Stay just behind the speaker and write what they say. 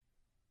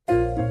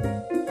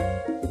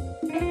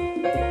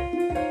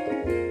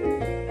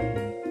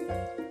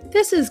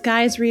This is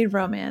Guys Read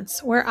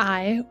Romance, where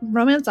I,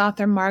 romance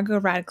author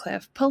Margot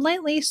Radcliffe,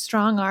 politely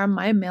strong-arm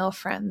my male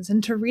friends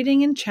into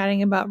reading and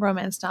chatting about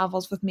romance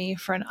novels with me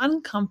for an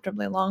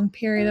uncomfortably long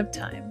period of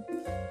time.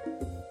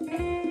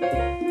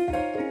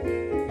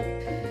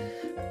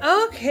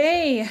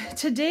 Okay,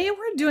 today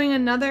we're doing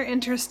another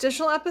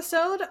interstitial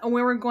episode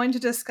where we're going to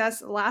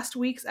discuss last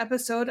week's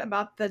episode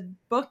about the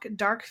book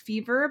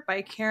Darkfever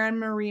by Karen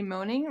Marie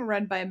Moning,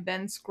 read by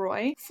Ben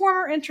Scroy.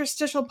 Former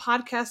interstitial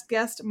podcast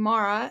guest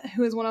Maura,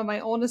 who is one of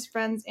my oldest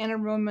friends and a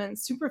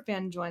romance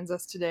superfan, joins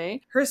us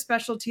today. Her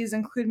specialties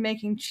include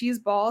making cheese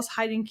balls,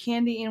 hiding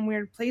candy in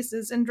weird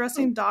places, and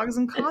dressing dogs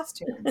in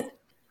costumes.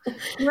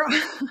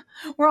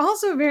 We're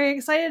also very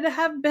excited to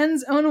have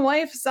Ben's own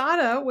wife,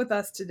 Sara, with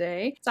us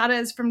today. Sara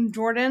is from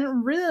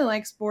Jordan, really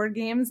likes board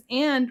games,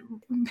 and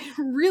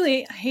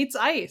really hates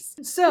ice.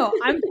 So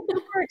I'm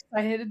super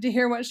excited to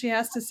hear what she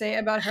has to say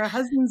about her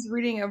husband's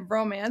reading of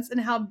romance and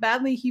how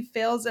badly he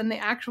fails in the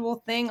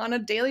actual thing on a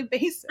daily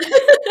basis.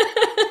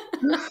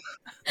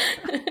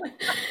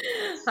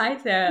 Hi,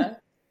 Sarah.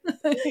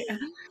 Yeah.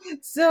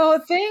 So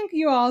thank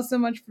you all so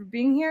much for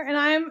being here, and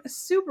I'm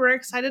super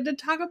excited to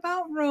talk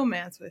about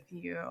romance with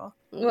you.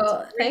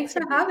 Well, thanks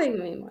for having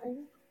me, Mark.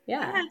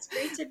 Yeah, it's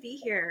great to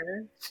be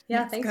here.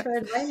 Yeah, thanks for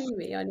inviting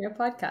me on your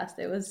podcast.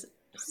 It was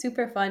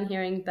super fun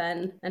hearing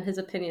Ben and his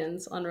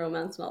opinions on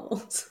romance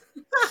novels.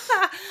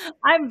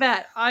 I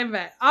bet.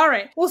 All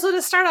right. Well, so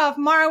to start off,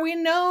 Maura, we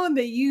know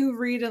that you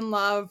read and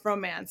love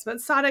romance,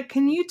 but Sara,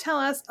 can you tell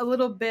us a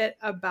little bit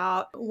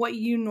about what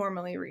you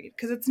normally read?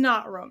 Because it's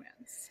not romance.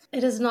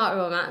 It is not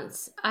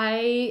romance.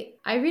 I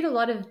read a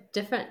lot of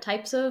different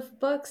types of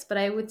books, but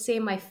I would say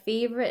my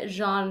favorite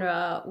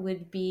genre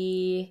would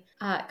be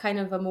kind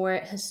of a more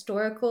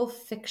historical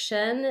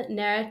fiction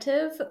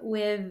narrative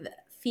with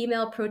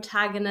female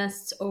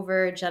protagonists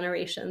over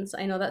generations.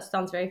 I know that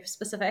sounds very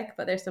specific,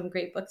 but there's some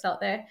great books out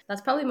there.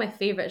 That's probably my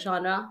favorite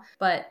genre,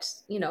 but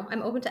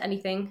I'm open to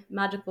anything.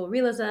 Magical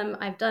realism.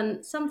 I've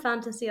done some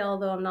fantasy,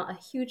 although I'm not a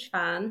huge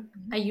fan.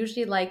 I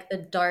usually like the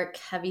dark,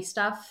 heavy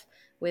stuff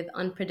with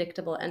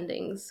unpredictable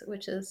endings,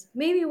 which is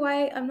maybe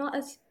why I'm not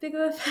as big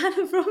of a fan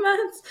of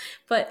romance.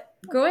 But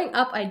growing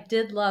up, I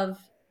did love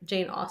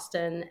Jane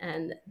Austen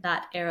and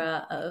that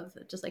era of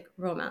just like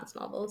romance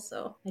novels.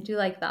 So I do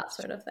like that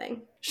sort of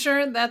thing.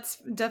 Sure, that's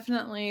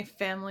definitely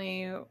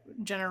family,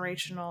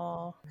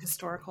 generational,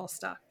 historical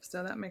stuff.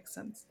 So that makes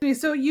sense.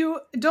 So you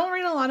don't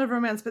read a lot of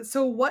romance, but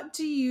so what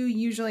do you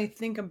usually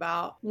think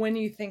about when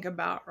you think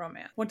about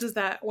romance? What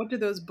do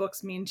those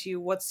books mean to you?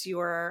 What's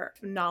your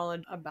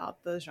knowledge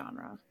about the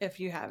genre, if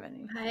you have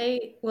any?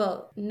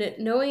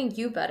 Knowing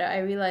you better, I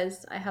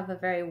realized I have a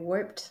very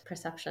warped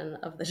perception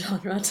of the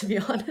genre, to be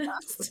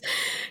honest.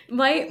 I'm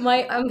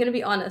going to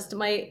be honest.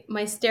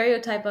 My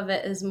stereotype of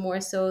it is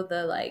more so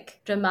the like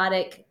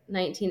dramatic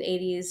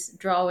 1980s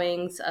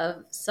drawings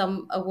of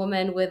a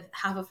woman with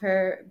half of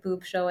her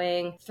boob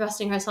showing,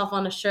 thrusting herself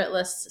on a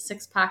shirtless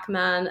six-pack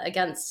man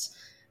against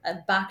a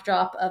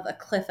backdrop of a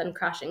cliff and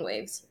crashing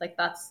waves. Like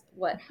that's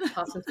what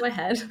pops into my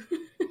head.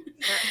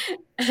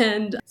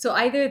 And so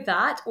either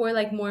that or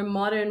like more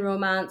modern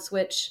romance,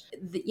 which,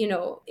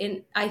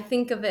 I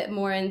think of it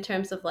more in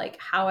terms of like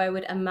how I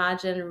would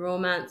imagine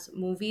romance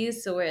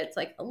movies. So where it's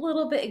like a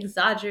little bit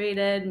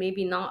exaggerated,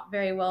 maybe not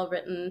very well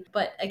written.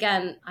 But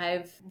again,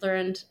 I've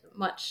learned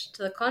much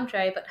to the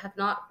contrary, but have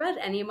not read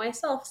any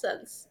myself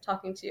since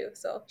talking to you.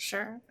 So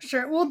Sure.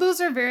 Well,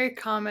 those are very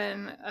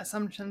common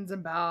assumptions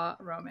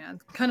about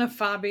romance. Kind of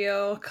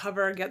Fabio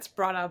cover gets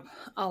brought up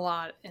a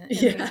lot in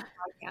these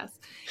podcasts.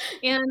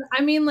 And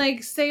I mean,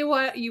 like, say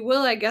what you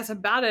will, I guess,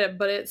 about it,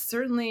 but it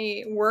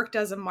certainly worked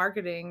as a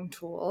marketing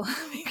tool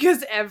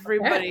because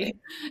everybody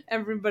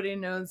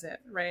knows it,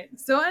 right?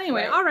 So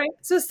anyway, All right.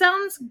 So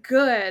sounds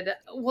good.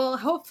 Well,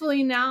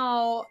 hopefully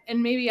now,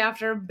 and maybe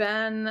after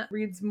Ben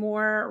reads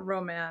more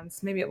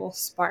romance, maybe it will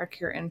spark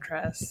your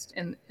interest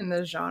in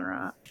the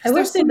genre. I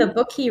will say the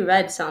book he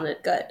read sounded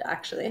good,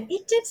 actually.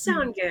 It did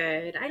sound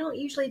good. I don't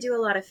usually do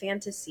a lot of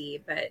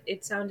fantasy, but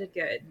it sounded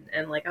good.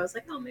 And like I was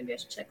like, oh, maybe I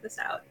should check this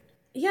out.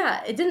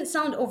 Yeah, it didn't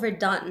sound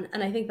overdone,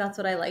 and I think that's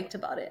what I liked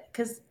about it,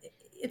 because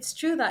it's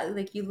true that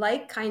like you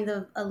like kind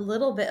of a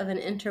little bit of an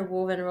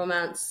interwoven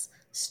romance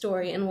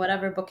story in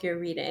whatever book you're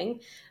reading,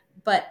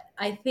 but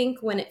I think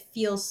when it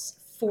feels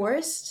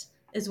forced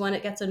is when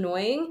it gets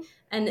annoying.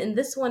 And in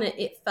this one,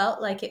 it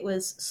felt like it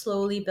was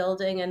slowly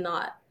building and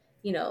not,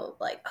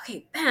 like,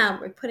 okay, bam,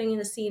 we're putting in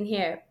a scene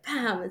here,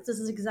 bam, this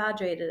is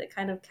exaggerated. It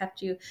kind of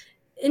kept you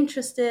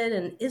interested,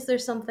 and is there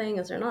something,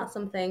 is there not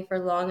something, for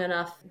long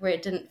enough where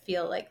it didn't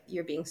feel like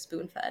you're being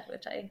spoon-fed,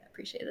 which I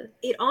appreciated.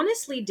 It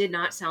honestly did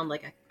not sound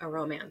like a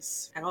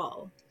romance at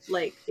all.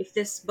 Like if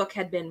this book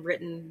had been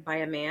written by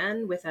a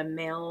man with a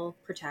male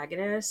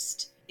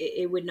protagonist,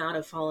 it would not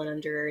have fallen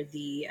under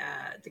the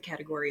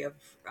category of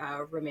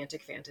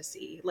romantic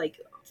fantasy, like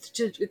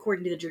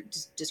according to the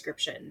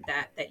description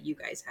that you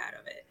guys had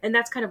of it. And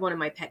that's kind of one of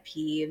my pet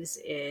peeves,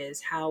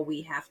 is how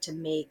we have to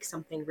make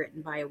something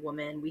written by a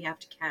woman, we have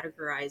to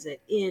categorize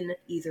it in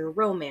either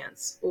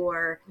romance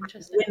or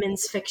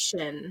women's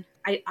fiction.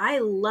 I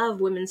love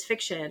women's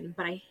fiction,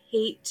 but I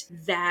hate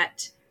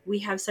that we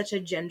have such a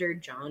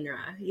gendered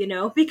genre,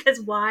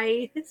 because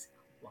why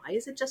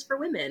is it just for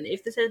women?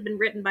 If this had been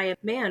written by a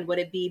man, would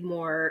it be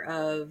more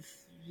of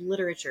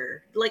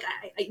literature? Like,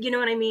 you know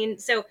what I mean?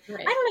 So right.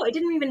 I don't know. It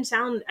didn't even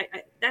sound,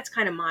 that's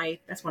one of my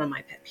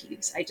pet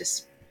peeves.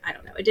 I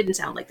don't know. It didn't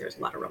sound like there was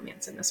a lot of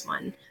romance in this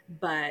one.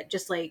 But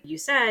just like you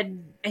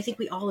said, I think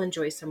we all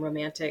enjoy some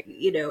romantic,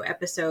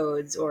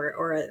 episodes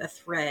or a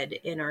thread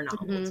in our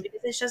novels, because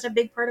it's just a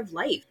big part of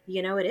life.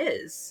 It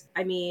is.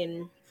 I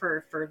mean,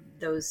 for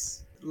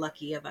those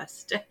lucky of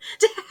us to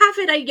have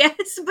it, I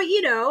guess. But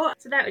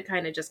so that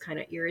kind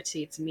of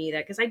irritates me,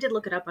 that because I did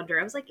look it up under,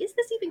 I was like, is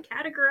this even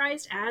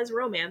categorized as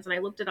romance? And I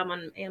looked it up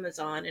on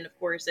Amazon, and of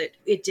course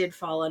it did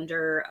fall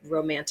under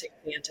romantic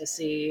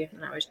fantasy,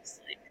 and I was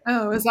just like,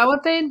 oh, is that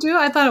what they do?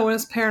 I thought it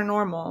was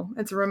paranormal.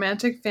 It's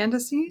romantic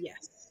fantasy?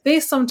 Yes. They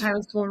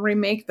sometimes will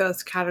remake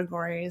those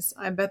categories.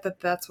 I bet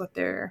that's what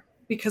they're,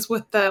 because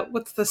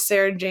what's the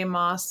Sarah J.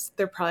 Maas,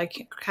 they're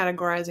probably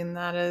categorizing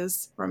that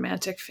as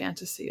romantic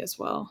fantasy as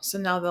well. So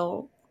now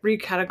they'll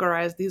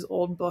recategorize these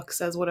old books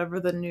as whatever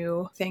the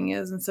new thing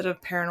is instead of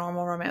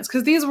paranormal romance.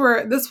 Because the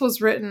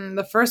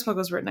first book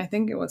was written, I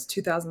think it was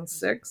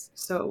 2006.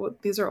 So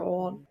these are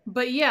old.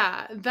 But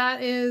yeah,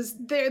 that is,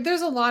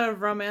 there's a lot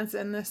of romance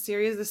in this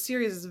series. The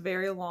series is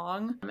very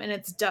long, and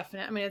it's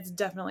definitely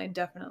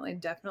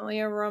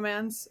a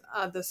romance.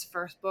 This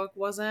first book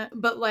wasn't.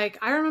 But like,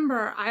 I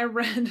remember I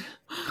read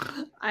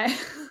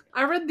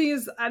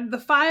these,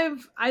 the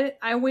 5,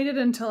 I waited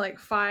until like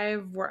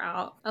 5 were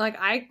out. And like,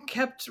 I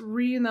kept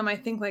reading them, I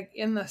think like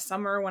in the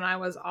summer when I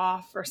was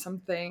off or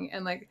something.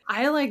 And like,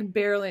 I like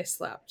barely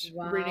slept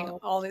reading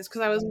all these,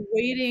 because I was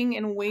waiting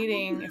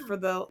for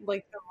the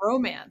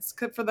romance,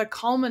 for the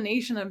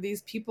culmination of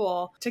these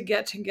people to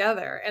get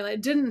together. And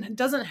it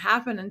doesn't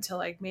happen until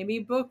like maybe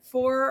book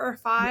 4 or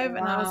 5.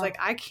 And I was like,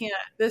 I can't,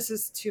 this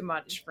is too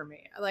much for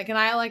me. Like, and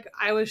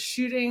I was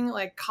shooting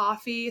like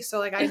coffee. So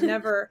like, I can't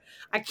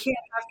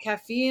have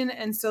caffeine.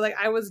 And so like,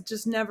 I was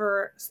just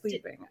never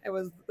sleeping. It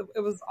was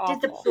awful.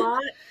 Did the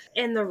plot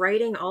and the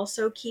writing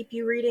also keep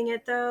you reading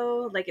it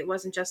though? Like, it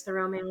wasn't just the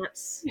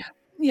romance?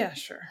 Yeah,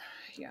 sure.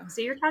 Yeah.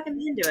 So you're talking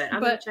me into it.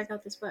 I'm going to check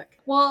out this book.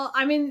 Well,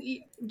 I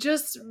mean,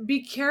 just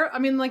be careful. I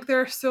mean, like,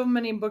 there are so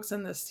many books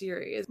in this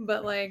series,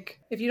 but like,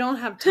 if you don't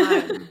have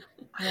time,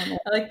 I don't know.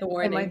 I like the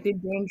warning. It might be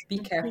dangerous. Be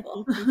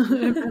careful.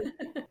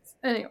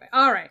 Anyway,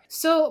 all right.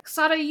 So,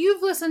 Sara,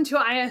 you've listened to,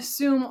 I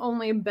assume,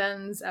 only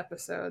Ben's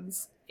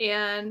episodes.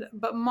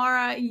 But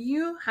Maura,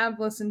 you have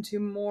listened to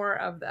more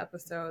of the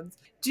episodes.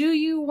 Do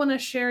you want to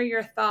share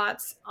your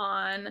thoughts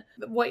on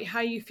how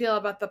you feel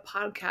about the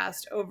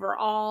podcast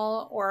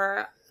overall,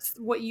 or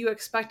what you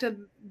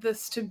expected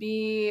this to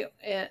be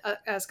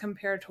as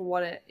compared to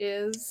what it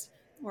is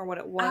or what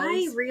it was?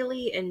 I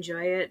really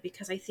enjoy it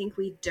because I think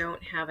we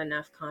don't have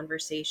enough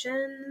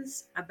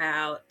conversations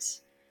about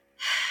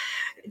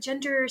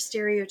gender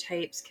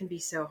stereotypes. Can be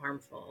so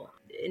harmful,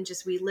 and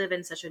just, we live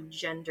in such a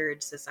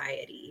gendered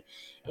society.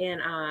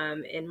 And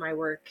in my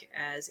work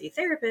as a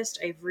therapist,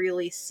 I've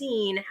really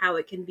seen how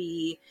it can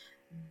be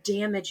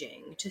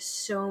damaging to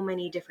so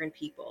many different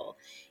people.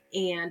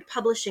 And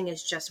publishing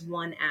is just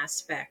one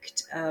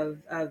aspect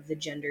of the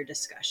gender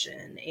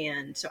discussion.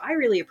 And so I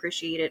really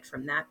appreciate it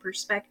from that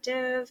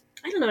perspective.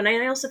 I don't know. And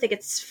I also think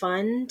it's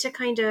fun to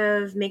kind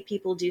of make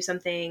people do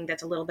something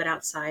that's a little bit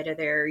outside of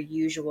their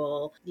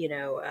usual,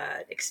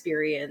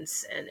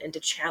 experience, and to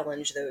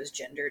challenge those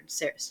gendered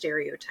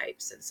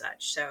stereotypes and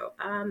such. So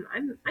I'm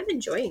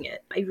enjoying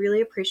it. I really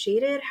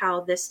appreciated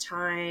how this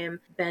time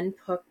Ben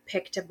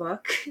picked a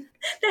book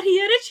that he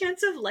had a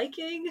chance of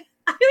liking.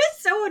 I was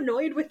so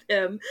annoyed with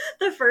him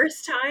the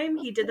first time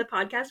he did the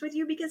podcast with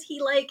you, because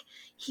he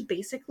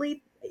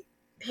basically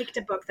picked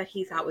a book that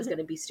he thought was going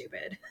to be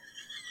stupid.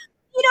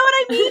 You know what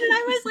I mean? And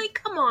I was like,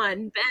 come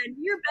on, Ben,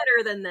 you're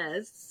better than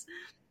this.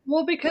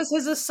 Well, because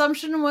his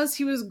assumption was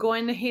he was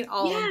going to hate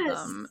all of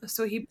them.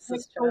 So he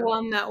picked the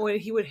one that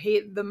he would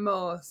hate the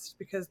most,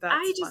 because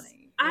that's funny.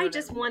 I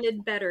just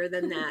wanted better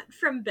than that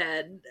from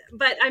Ben.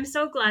 But I'm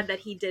so glad that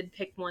he did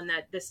pick one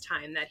that this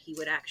time that he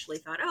would actually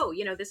thought, oh,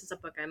 this is a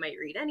book I might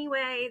read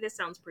anyway. This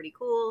sounds pretty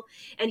cool.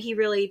 And he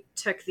really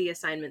took the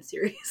assignment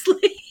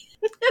seriously,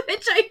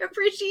 which I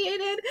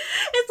appreciated.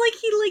 It's like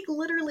he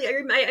literally,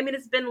 I mean,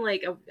 it's been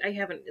I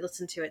haven't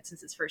listened to it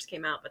since it first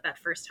came out, but that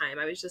first time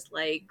I was just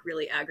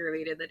really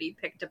aggravated that he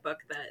picked a book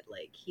that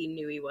he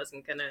knew he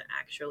wasn't going to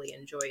actually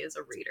enjoy as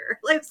a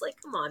reader. I was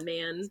like, come on,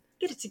 man,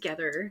 get it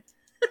together.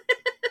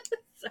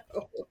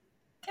 So.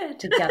 Get it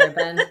together,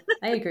 Ben.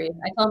 I agree.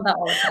 I tell him that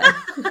all the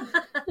time.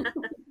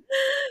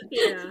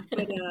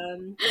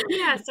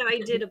 So I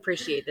did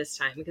appreciate this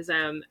time, because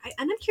and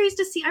I'm curious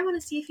to see. I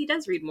want to see if he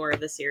does read more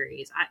of the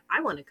series. I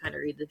want to kind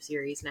of read the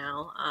series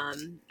now.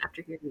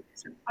 After hearing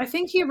this. I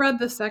think he read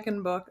the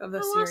second book of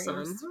the series.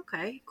 Awesome.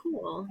 Okay,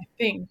 cool. I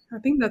think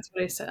that's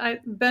what he said.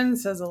 Ben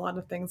says a lot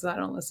of things that I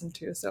don't listen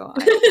to, so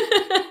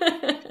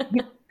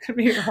I could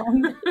be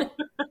wrong.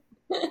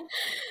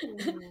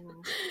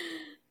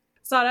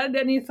 Sara,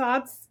 any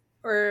thoughts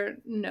or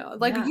no?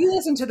 Like, you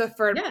listened to the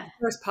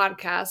first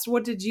podcast.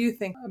 What did you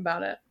think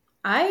about it?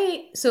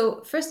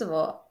 So first of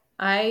all,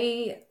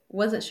 I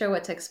wasn't sure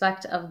what to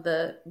expect of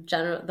the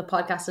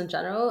podcast in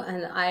general,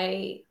 and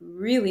I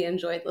really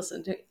enjoyed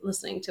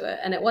listening to it.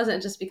 And it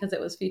wasn't just because it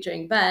was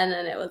featuring Ben,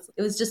 and it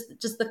was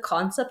just the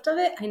concept of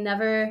it.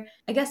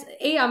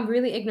 I'm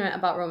really ignorant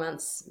about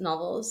romance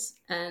novels,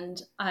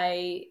 and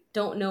I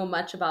don't know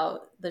much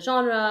about the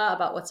genre,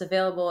 about what's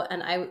available,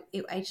 and I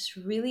just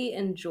really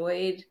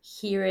enjoyed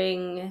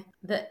hearing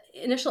the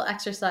initial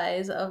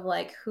exercise of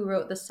like who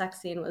wrote the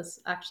sex scene was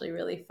actually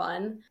really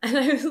fun. And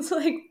I was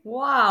like,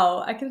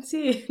 wow, I can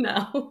see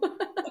now.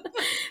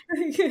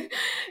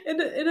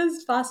 It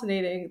is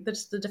fascinating,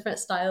 the different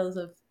styles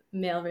of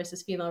male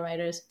versus female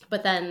writers.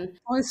 But then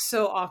it's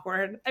so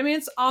awkward. I mean,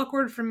 it's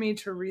awkward for me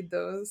to read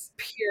those,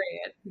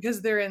 period,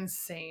 because they're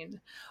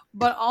insane.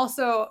 But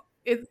also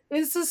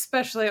it's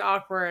especially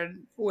awkward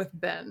with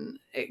Ben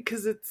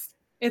because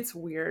it's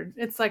weird.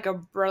 It's like a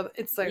brother.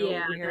 It's like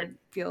a weird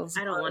feels.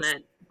 I don't want to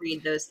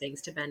read those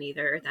things to Ben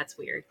either. That's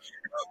weird.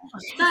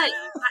 But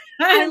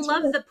I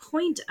love the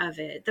point of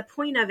it. The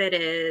point of it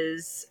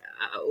is,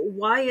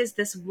 why is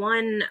this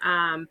one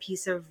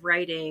piece of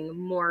writing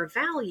more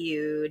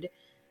valued?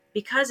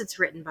 Because it's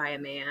written by a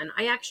man.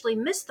 I actually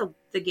miss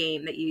the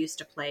game that you used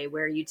to play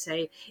where you'd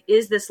say,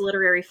 is this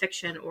literary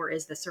fiction or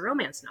is this a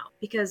romance novel?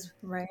 Because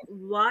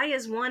why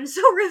is one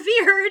so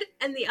revered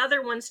and the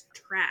other one's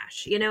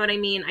trash? You know what I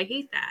mean? I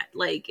hate that.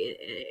 Like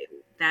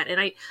that.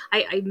 And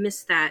I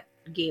miss that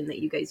game that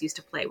you guys used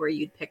to play where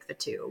you'd pick the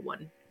two.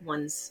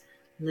 One's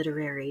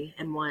literary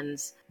and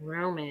one's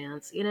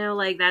romance,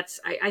 like that's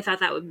I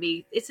thought that would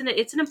be it's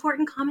an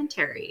important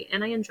commentary,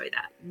 and I enjoy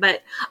that.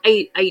 But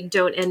I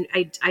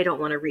don't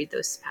want to read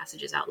those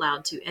passages out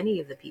loud to any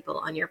of the people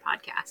on your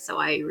podcast, so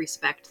I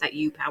respect that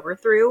you power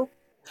through.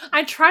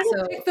 I try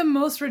to pick the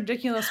most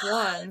ridiculous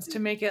ones to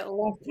make it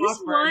less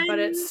awkward, but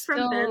it's still...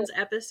 from Ben's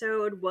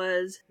episode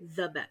was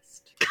the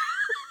best.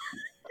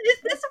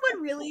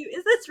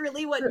 Is this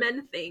really what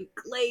men think?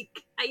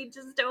 Like, I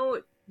just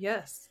don't.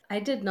 Yes. I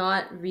did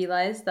not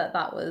realize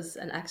that was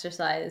an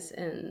exercise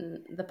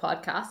in the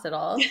podcast at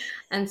all.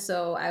 And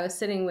so I was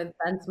sitting with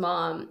Ben's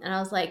mom and I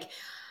was like,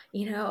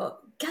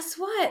 guess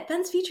what?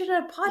 Ben's featured in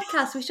a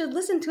podcast. We should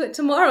listen to it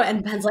tomorrow.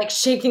 And Ben's like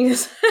shaking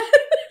his head.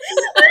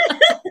 He's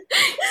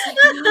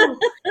like, no,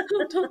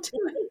 don't do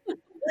it.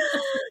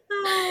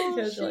 It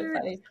was really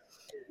funny.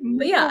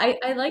 But yeah,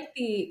 I like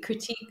the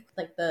critique,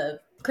 like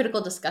the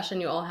critical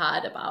discussion you all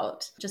had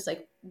about just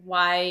like,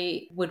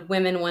 why would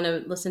women want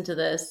to listen to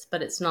this,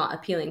 but it's not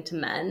appealing to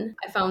men?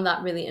 I found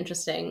that really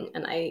interesting.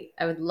 And I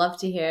would love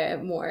to hear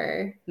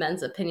more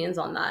men's opinions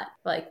on that.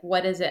 Like,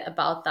 what is it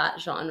about that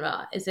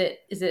genre? Is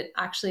it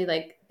actually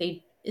like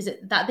is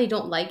it that they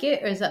don't like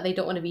it, or is that they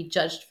don't want to be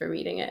judged for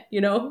reading it?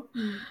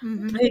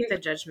 Mm-hmm. I think the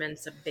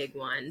judgment's a big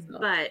one,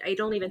 but I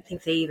don't even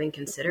think they even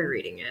consider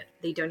reading it.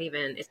 They don't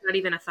even, it's not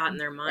even a thought in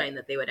their mind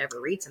that they would ever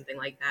read something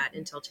like that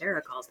until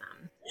Tara calls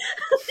them.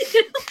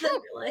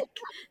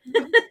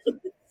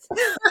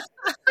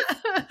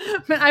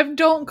 I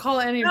don't call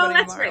anybody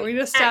that's Mara. right. We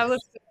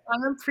established it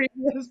on a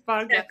previous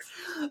podcast.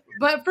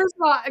 But first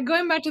of all,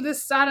 going back to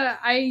this Sara,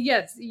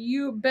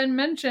 Ben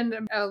mentioned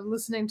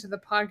listening to the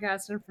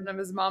podcast in front of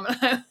his mom,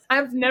 and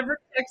I've never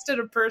texted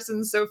a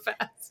person so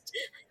fast.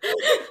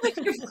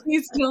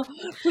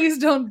 Please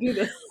don't do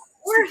this.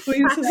 Or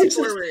fast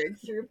forward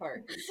through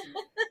parts.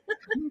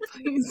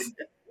 Please.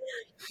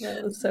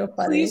 That was so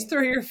funny. Please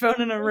throw your phone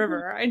in a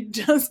river. I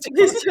just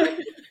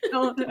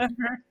don't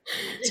ever.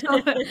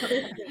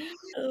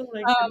 Oh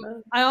my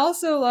goodness. I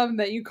also love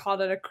that you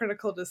called it a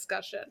critical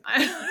discussion.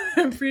 I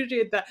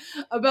appreciate that,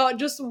 about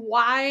just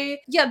why.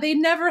 Yeah, they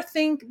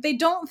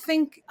don't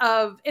think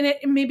of, and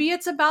maybe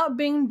it's about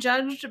being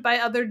judged by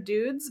other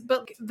dudes,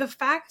 but the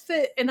fact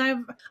that, and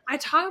I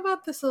talk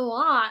about this a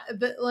lot,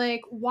 that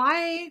like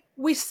why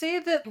we say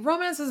that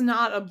romance is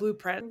not a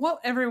blueprint. What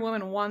every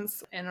woman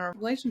wants in a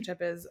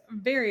relationship is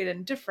varied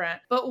and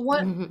different. But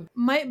what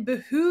might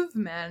behoove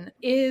men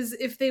is,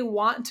 if they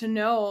want to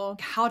know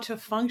how to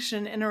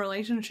function in a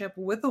relationship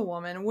with a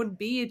woman, would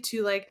be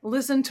to like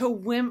listen to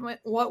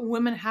what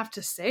women have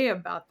to say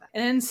about that.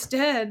 And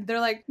instead, they're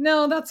like,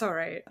 no, that's all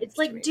right. It's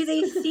like, do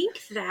they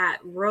think that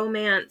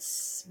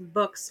romance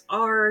books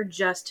are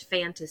just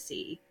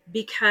fantasy?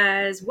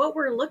 Because what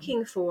we're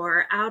looking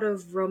for out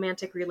of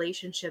romantic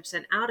relationships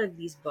and out of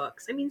these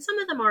books, I mean, some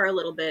of them are a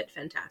little bit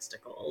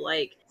fantastical.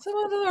 Like, some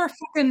of them are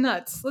fucking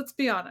nuts. Let's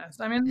be honest.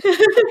 I mean,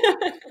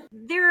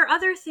 there are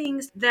other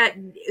things that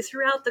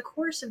throughout the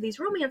course of these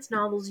romance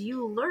novels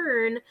you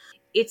learn.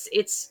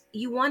 It's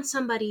you want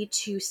somebody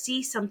to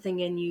see something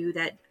in you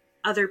that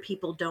other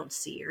people don't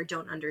see or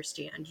don't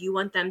understand. You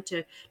want them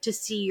to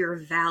see your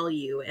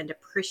value and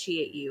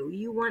appreciate you.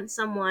 You want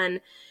someone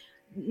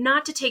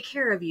not to take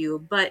care of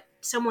you, but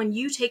someone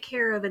you take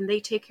care of and they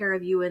take care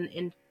of you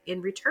in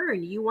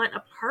return. You want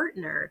a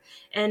partner,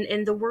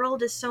 and the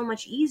world is so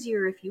much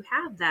easier if you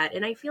have that.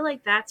 And I feel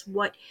like that's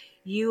what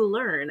you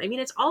learn. I mean,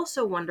 it's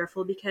also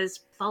wonderful because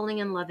falling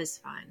in love is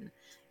fun.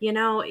 You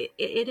know, it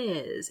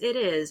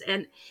is.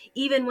 And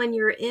even when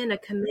you're in a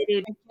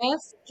committed, I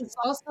guess it's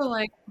also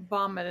like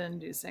vomit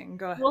inducing.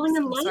 Go ahead. falling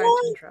in I'm love, sorry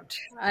to interrupt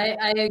you.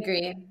 I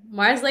agree.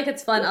 Mars like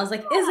it's fun. I was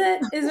like, is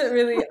it? Is it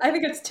really? I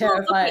think it's well,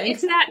 okay, terrifying.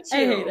 it's that I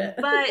hate too, it.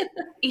 but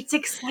it's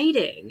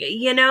exciting,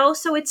 you know,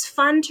 so it's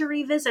fun to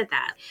revisit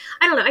that.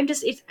 I don't know,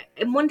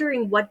 I'm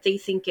wondering what they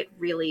think it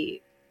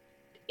really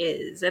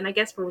is. And I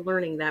guess we're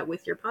learning that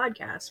with your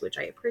podcast, which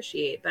I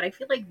appreciate, but I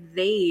feel like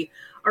they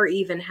are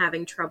even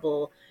having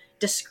trouble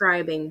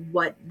describing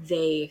what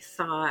they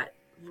thought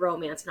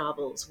romance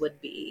novels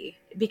would be,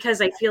 because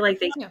I feel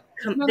like Yeah.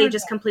 they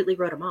just completely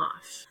wrote them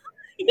off.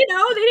 You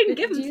know, they didn't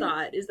give them you-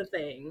 thought is the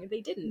thing. They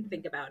didn't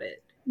think about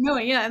it. No,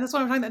 yeah, and that's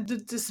what I'm talking about, the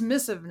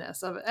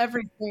dismissiveness of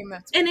everything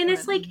that's And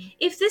it's women. like,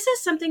 if this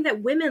is something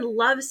that women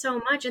love so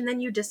much and then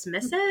you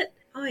dismiss it,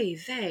 oy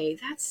vey,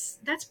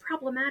 that's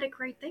problematic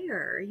right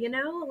there, you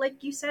know?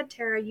 Like you said,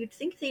 Tara, you'd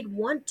think they'd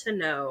want to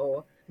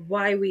know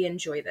why we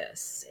enjoy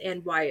this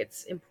and why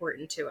it's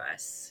important to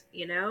us,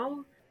 you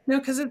know? No,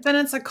 because then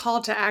it's a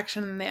call to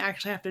action and they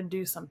actually have to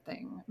do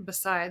something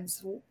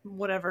besides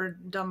whatever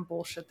dumb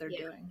bullshit they're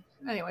Yeah. doing.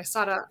 Anyway,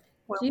 Sada,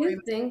 Do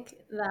you think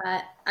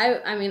that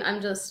I mean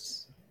I'm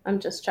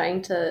just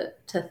trying to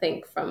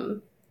think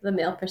from the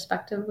male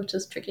perspective, which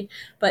is tricky.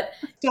 But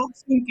stop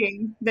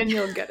thinking, then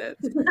you'll get it.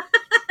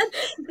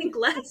 Think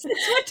less.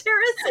 That's what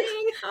Tara's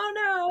saying. Oh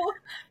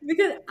no.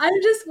 because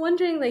I'm just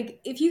wondering, like,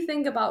 if you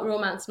think about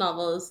romance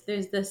novels,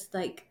 there's this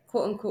like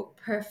quote unquote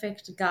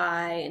perfect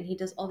guy and he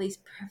does all these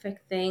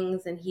perfect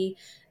things and he,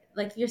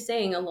 like you're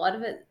saying, a lot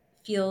of it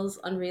feels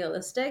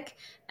unrealistic.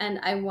 And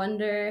I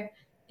wonder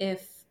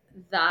if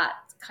that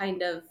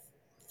kind of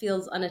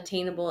feels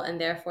unattainable and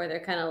therefore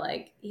they're kind of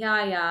like,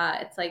 yeah,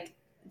 it's like,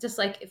 just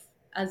like if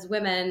as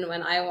women,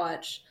 when I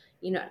watch,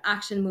 you know, an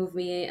action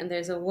movie and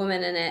there's a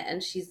woman in it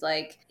and she's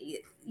like,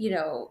 you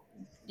know,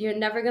 you're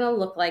never going to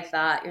look like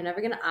that. You're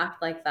never going to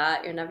act like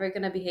that. You're never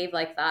going to behave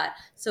like that.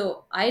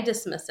 So I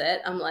dismiss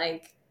it. I'm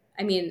like,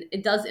 I mean,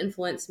 it does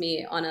influence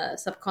me on a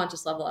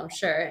subconscious level, I'm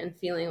sure, and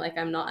feeling like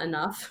I'm not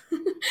enough.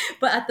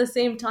 But at the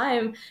same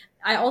time,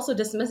 I also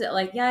dismiss it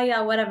like,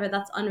 yeah, whatever,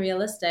 that's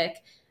unrealistic.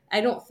 I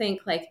don't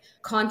think like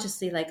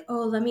consciously like,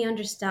 oh, let me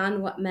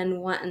understand what men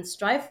want and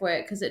strive for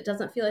it because it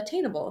doesn't feel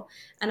attainable.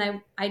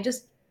 And I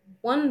just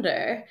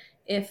wonder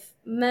if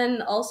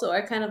men also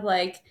are kind of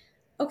like,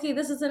 okay,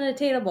 this isn't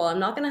attainable. I'm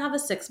not going to have a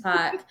six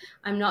pack.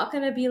 I'm not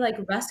going to be like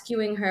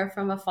rescuing her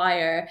from a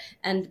fire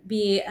and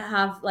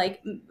have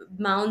like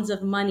mounds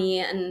of money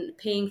and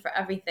paying for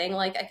everything.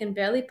 Like I can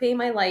barely pay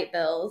my light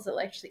bills,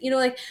 electricity. You know,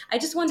 like I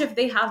just wonder if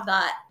they have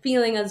that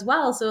feeling as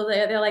well. So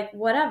they're like,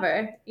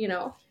 whatever, you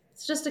know.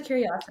 It's just a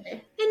curiosity.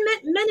 And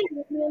many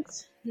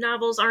romance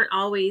novels aren't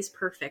always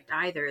perfect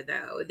either,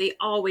 though. They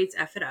always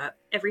F it up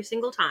every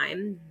single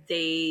time.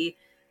 They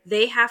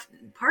have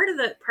part of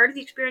the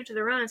experience of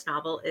the romance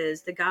novel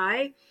is the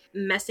guy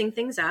messing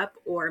things up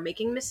or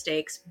making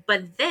mistakes,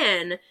 but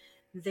then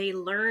they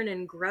learn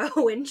and grow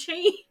and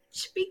change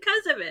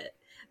because of it.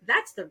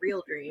 That's the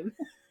real dream.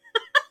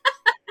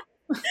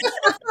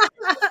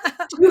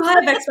 Too high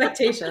of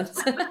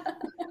expectations.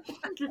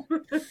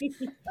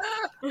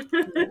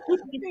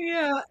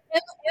 Yeah,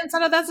 and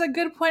Sada, that's a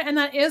good point, and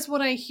that is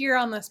what I hear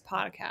on this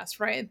podcast,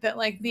 right? That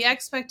like the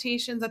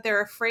expectations, that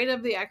they're afraid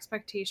of the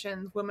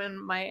expectations women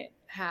might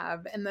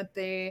have, and that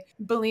they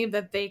believe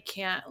that they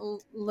can't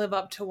live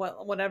up to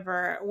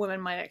whatever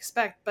women might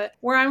expect. But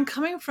where I'm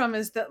coming from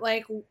is that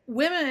like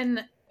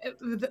women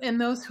and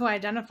those who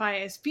identify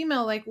as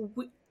female, like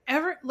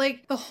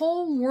like the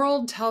whole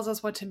world tells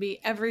us what to be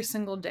every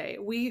single day.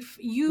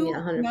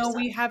 You know,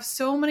 we have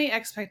so many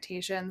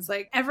expectations.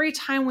 Like every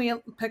time we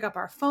pick up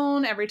our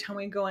phone, every time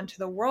we go into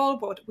the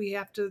world, what we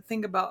have to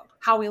think about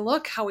how we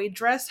look, how we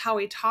dress, how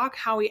we talk,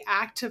 how we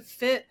act to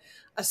fit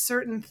a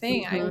certain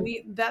thing.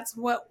 Mm-hmm.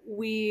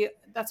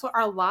 That's what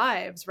our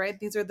lives, right?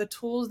 These are the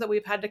tools that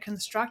we've had to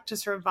construct to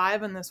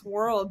survive in this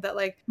world that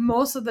like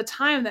most of the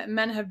time that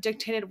men have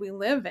dictated we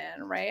live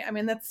in, right? I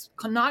mean, that's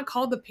not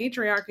called the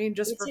patriarchy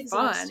just for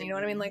fun. You know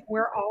what I mean? Like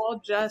we're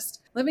all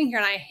just living here,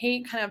 and I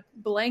hate kind of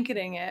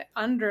blanketing it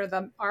under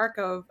the arc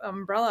of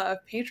umbrella of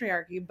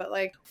patriarchy, but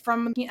like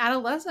from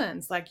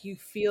adolescence, like you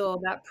feel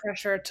that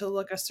pressure to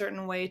look a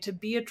certain way, to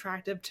be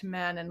attractive to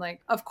men, and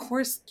like of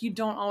course you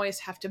don't always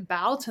have to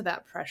bow to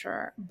that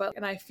pressure, but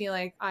and I feel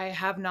like I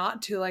have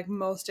not to like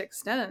most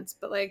extents,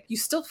 but like you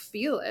still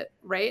feel it,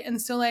 right? And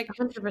so like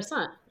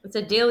 100%, it's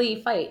a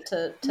daily fight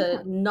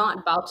to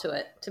not bow to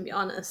it, to be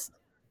honest.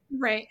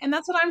 Right. And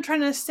that's what I'm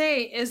trying to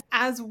say is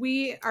as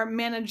we are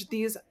manage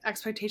these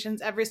expectations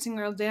every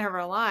single day of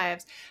our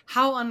lives,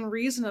 how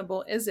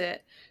unreasonable is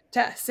it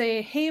to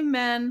say, hey,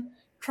 men,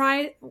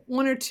 try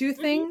one or two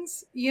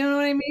things? You know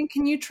what I mean?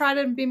 Can you try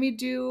to maybe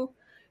do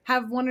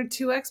have one or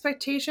two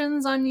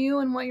expectations on you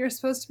and what you're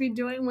supposed to be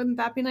doing. Wouldn't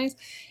that be nice?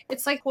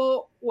 It's like,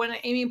 well, when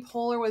Amy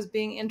Poehler was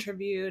being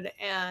interviewed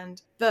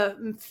and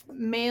the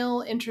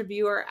male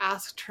interviewer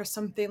asked her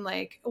something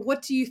like,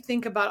 what do you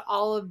think about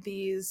all of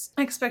these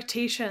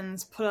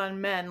expectations put on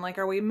men? Like,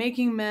 are we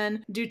making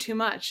men do too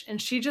much?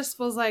 And she just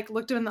was like,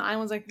 looked him in the eye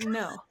and was like,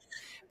 no.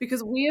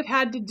 Because we have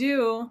had to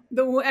do,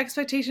 the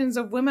expectations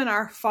of women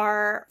are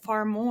far,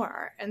 far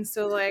more. And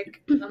so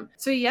like,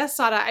 so yes,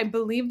 Sada, I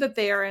believe that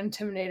they are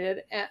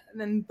intimidated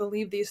and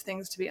believe these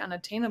things to be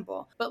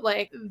unattainable. But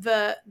like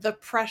the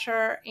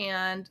pressure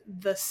and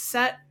the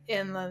set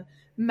in the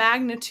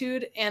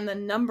magnitude and the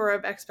number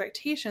of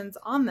expectations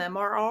on them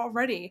are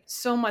already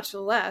so much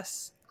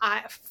less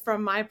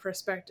from my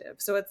perspective.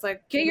 So it's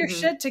like, get your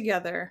shit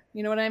together.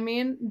 You know what I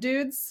mean?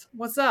 Dudes,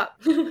 what's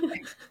up?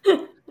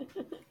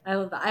 I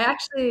love that. I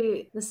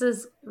actually, this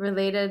is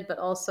related, but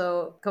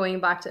also going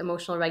back to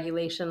emotional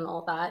regulation and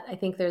all that. I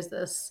think there's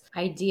this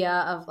idea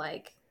of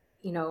like,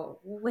 you know,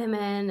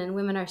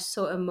 women are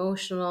so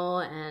emotional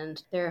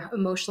and they're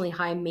emotionally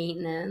high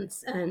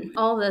maintenance and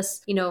all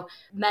this, you know,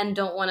 men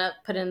don't want to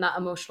put in that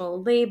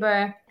emotional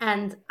labor.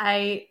 And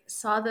I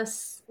saw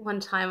this one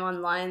time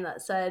online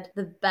that said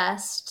the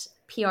best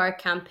PR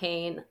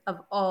campaign of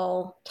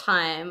all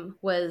time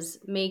was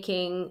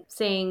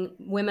saying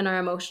women are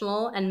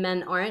emotional and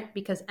men aren't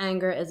because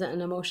anger isn't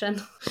an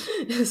emotion.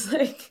 It's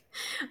like,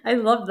 I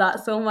love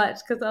that so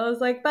much because I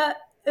was like, that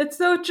it's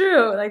so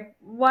true. Like,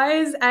 why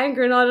is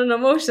anger not an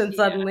emotion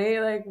suddenly?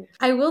 Yeah. Like,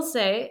 I will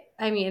say,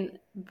 I mean,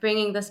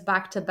 bringing this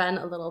back to Ben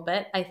a little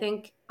bit, I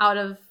think out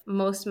of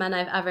most men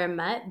I've ever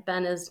met,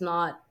 Ben is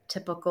not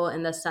typical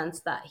in the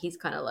sense that he's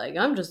kind of like,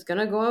 I'm just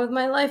gonna go on with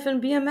my life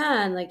and be a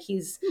man. Like,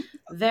 he's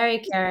very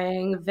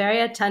caring,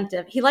 very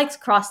attentive. He likes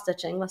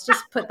cross-stitching. Let's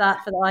just put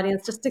that for the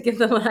audience just to give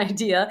them an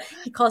idea.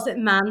 He calls it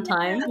man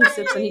time. He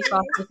sits and he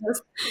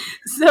cross-stitches.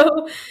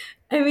 So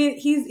I mean,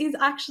 he's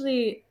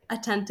actually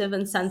attentive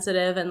and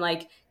sensitive and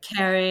like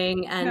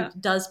caring and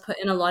does put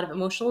in a lot of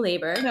emotional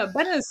labor. No,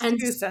 Ben is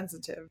too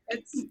sensitive.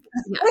 It's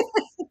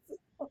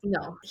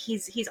no.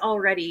 He's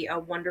already a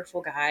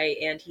wonderful guy,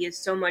 and he has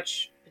so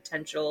much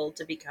potential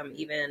to become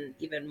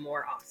even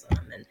more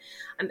awesome.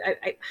 And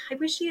I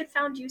wish he had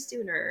found you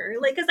sooner,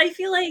 like, because I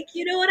feel like,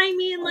 you know what I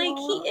mean, like,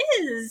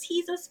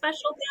 he's a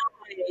special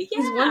guy. Yeah.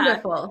 He's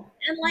wonderful,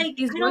 and like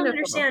I don't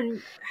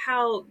understand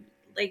how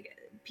like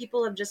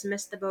people have just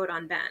missed the boat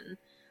on Ben.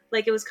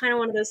 Like, it was kind of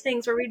one of those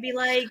things where we'd be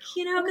like,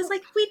 you know, because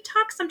like we'd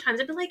talk sometimes,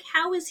 I'd be like,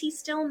 how is he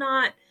still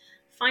not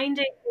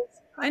finding his...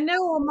 I know.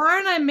 Well, Mara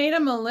and I made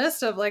him a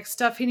list of like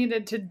stuff he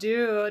needed to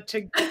do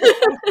to get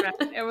the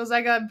boyfriend. It was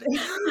like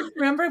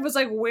remember, it was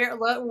like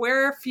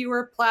wear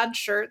fewer plaid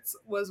shirts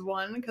was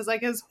one, because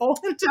like his whole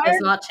entire... He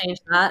has not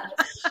changed that.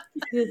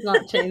 He has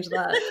not changed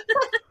that.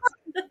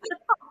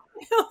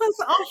 It was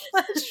all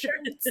plaid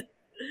shirts.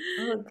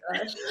 Oh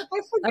gosh,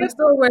 I'm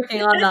still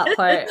working on that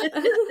part.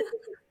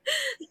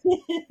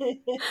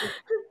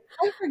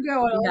 I forget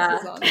what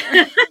else was on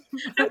there.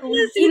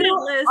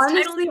 List. Honestly,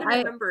 I don't even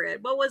remember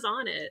it. What was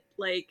on it?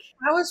 Like,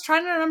 I was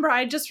trying to remember.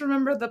 I just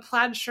remember the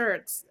plaid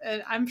shirts.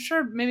 And I'm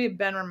sure maybe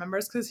Ben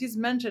remembers because he's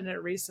mentioned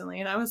it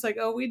recently. And I was like,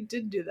 oh, we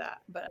did do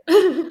that, but I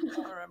don't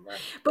remember.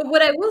 But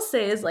what I will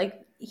say is,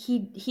 like,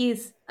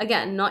 he's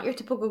again not your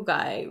typical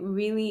guy.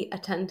 Really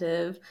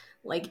attentive.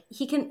 Like,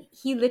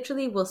 he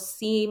literally will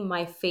see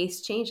my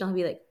face change and I'll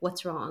be like,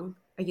 what's wrong?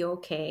 Are you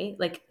okay?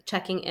 Like,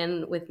 checking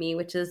in with me,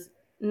 which is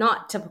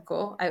not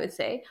typical, I would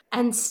say.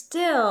 And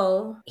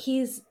still,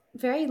 he's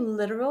very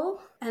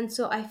literal. And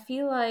so I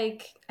feel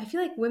like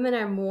women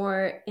are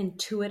more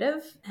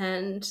intuitive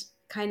and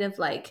kind of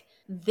like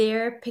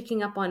they're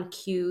picking up on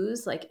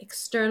cues, like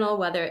external,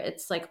 whether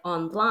it's like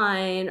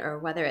online or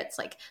whether it's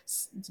like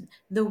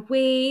the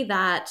way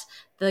that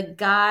the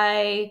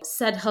guy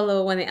said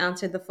hello when they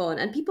answered the phone.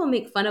 And people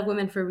make fun of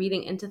women for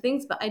reading into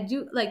things, but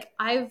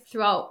I've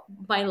throughout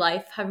my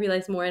life have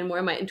realized more and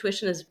more my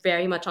intuition is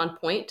very much on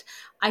point.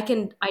 I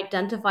can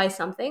identify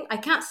something. I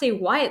can't say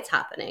why it's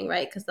happening,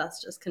 right? Because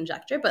that's just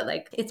conjecture, but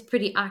like it's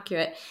pretty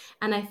accurate.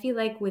 And I feel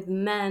like with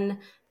men,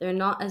 they're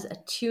not as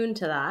attuned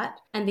to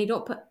that and they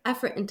don't put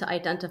effort into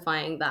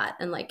identifying that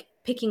and like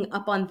picking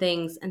up on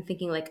things and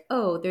thinking like,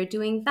 oh, they're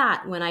doing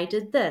that when I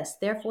did this,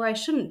 therefore I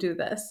shouldn't do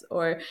this.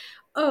 Or,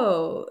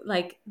 oh,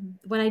 like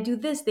when I do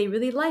this, they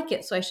really like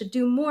it, so I should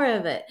do more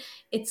of it.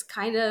 It's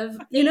kind of,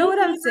 you know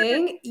what I'm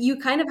saying? You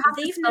kind of have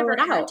to spell it out.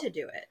 They've never had to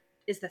do it,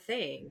 is the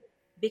thing.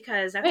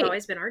 Because that's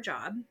always been our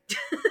job,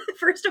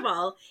 first of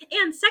all.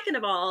 And second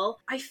of all,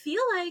 I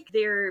feel like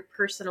their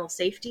personal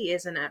safety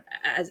isn't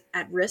as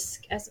at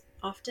risk as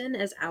often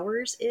as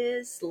ours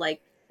is.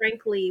 Like,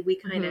 frankly, we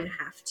kind of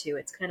have to.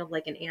 It's kind of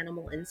like an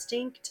animal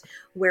instinct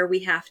where we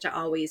have to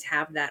always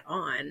have that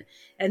on.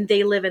 And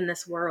they live in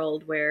this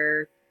world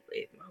where...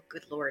 oh,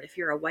 good Lord, if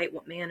you're a white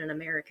man in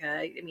America,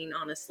 I mean,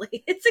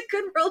 honestly, it's a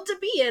good world to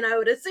be in, I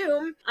would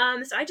assume.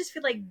 So I just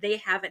feel like they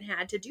haven't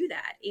had to do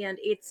that. And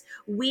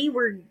we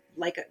were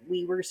like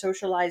we were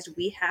socialized,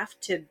 we have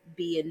to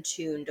be in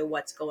tune to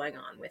what's going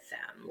on with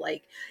them.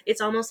 Like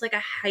it's almost like a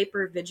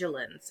hyper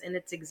vigilance, and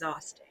it's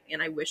exhausting.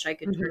 And I wish I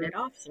could turn Mhm. it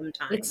off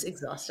sometimes. It's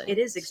exhausting. It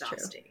is It's true.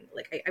 exhausting.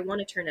 Like I want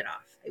to turn it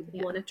off. I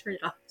Yeah. want to turn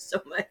it off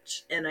so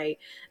much, and I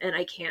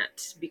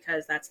can't,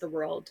 because that's the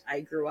world I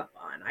grew up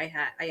on. I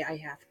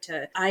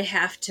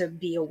have to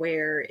be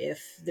aware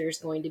if there's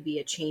going to be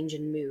a change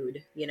in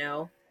mood, you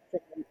know,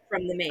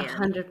 from the man, you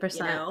 100%.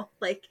 know,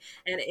 like,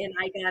 and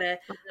I gotta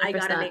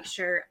 100%. make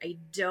sure I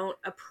don't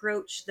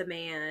approach the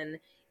man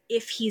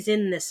if he's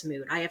in this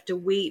mood. I have to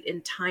wait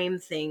and time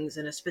things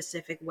in a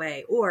specific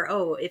way. Or,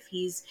 oh, if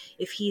he's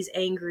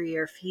angry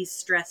or if he's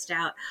stressed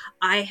out,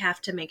 I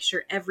have to make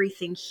sure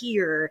everything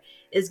here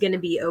is going to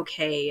be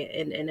okay,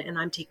 and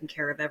I'm taking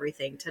care of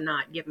everything to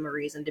not give him a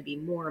reason to be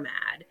more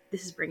mad.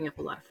 This is bringing up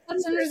a lot of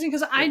That's interesting,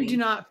 because for I me. do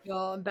not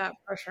feel that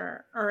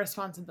pressure or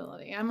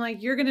responsibility. I'm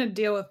like, you're gonna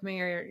deal with me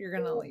or you're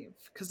gonna leave.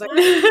 Because I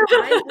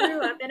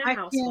grew up in I a can't.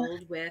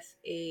 household with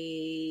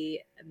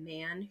a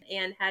man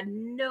and had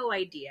no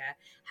idea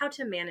how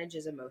to manage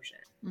his emotion.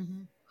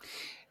 Mhm.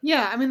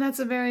 Yeah, I mean, that's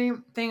a very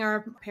thing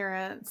our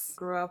parents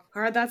grew up,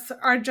 or that's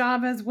our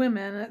job as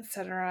women,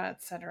 etc.,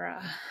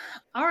 etc.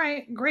 All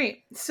right,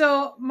 great.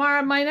 So,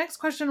 Mara, my next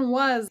question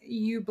was,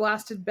 you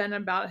blasted Ben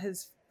about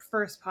his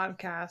first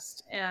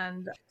podcast,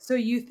 and so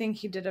you think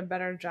he did a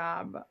better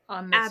job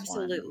on this one?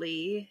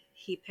 Absolutely.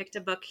 He picked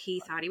a book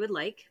he thought he would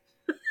like.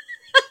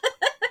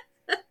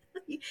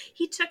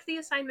 He took the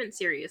assignment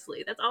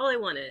seriously. That's all I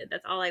wanted.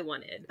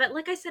 But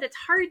like I said, it's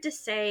hard to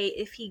say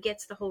if he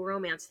gets the whole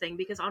romance thing,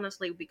 because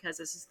honestly, because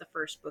this is the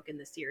first book in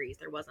the series,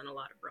 there wasn't a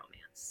lot of romance.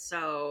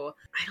 So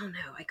I don't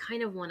know. I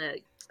kind of want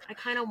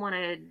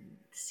to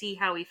see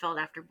how he felt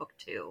after book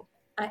 2.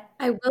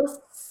 I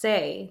will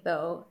say,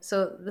 though,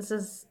 so this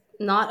is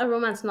not a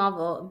romance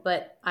novel,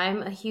 but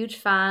I'm a huge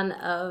fan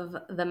of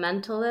The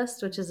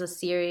Mentalist, which is a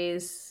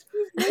series.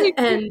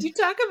 And You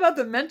talk about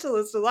The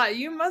Mentalist a lot.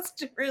 You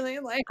must really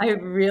like I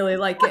really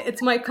like it.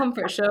 It's my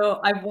comfort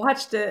show. I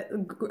watched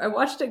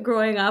it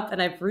growing up,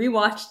 and I've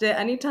rewatched it.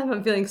 Anytime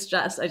I'm feeling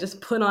stressed, I just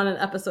put on an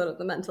episode of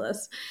The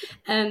Mentalist.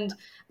 And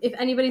if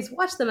anybody's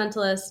watched The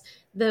Mentalist,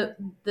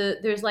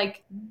 there's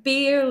like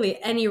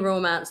barely any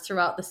romance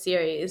throughout the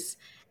series.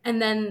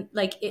 And then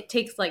like it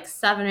takes like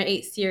 7 or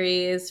 8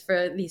 series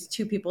for these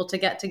two people to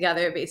get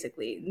together,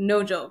 basically.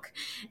 No joke.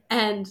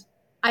 And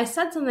I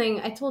said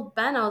something, I told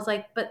Ben, I was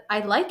like, but I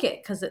like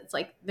it because it's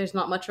like there's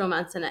not much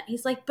romance in it.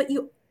 He's like, but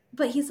you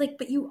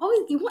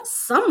want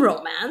some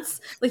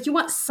romance. Like you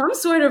want some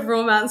sort of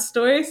romance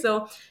story.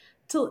 So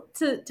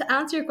to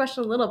answer your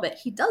question a little bit,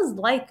 he does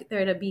like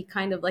there to be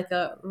kind of like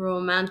a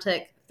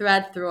romantic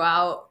thread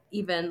throughout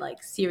even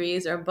like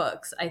series or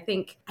books. I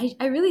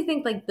really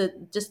think like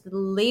the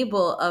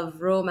label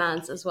of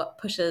romance is what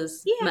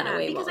pushes men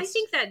away because most. I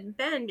think that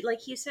Ben,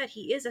 like you said,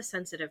 he is a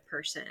sensitive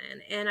person,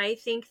 and I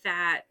think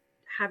that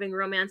having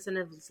romance in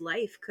his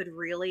life could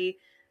really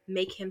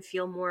make him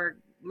feel more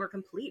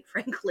complete,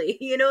 frankly.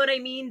 You know what I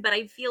mean? But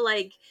I feel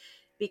like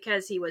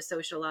because he was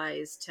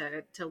socialized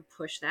to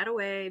push that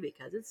away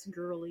because it's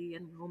girly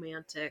and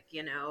romantic,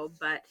 you know.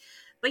 But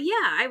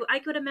yeah, I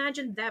could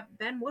imagine that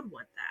Ben would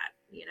want that,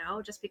 you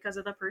know, just because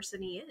of the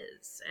person he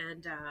is.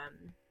 And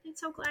I'm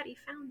so glad he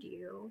found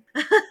you.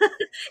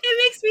 It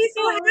makes me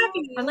so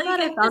happy. I'm Like, glad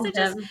I because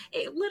found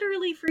him.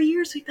 literally for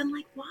years we've been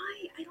like, why?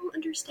 I don't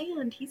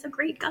understand. He's a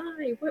great guy.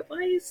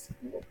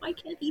 Why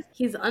can't he?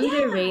 He's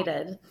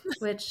underrated,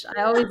 which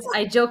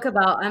I joke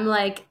about. I'm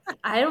like,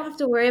 I don't have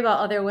to worry about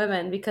other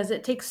women because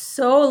it takes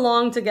so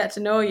long to get to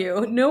know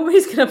you.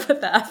 Nobody's gonna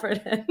put the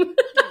effort in.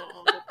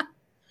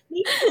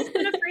 Maybe he's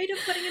been afraid of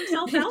putting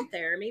himself out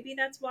there. Maybe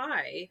that's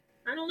why.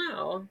 I don't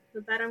know.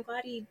 But I'm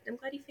glad he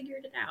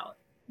figured it out.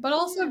 But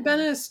also,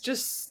 Ben is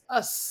just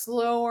a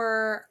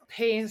slower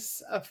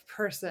pace of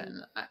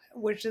person,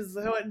 which is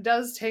so it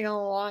does take a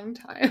long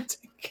time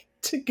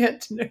to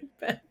get to know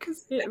Ben.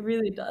 It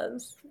really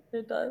does.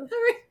 It does.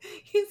 I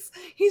mean,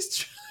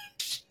 he's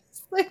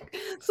like,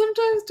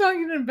 sometimes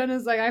talking to Ben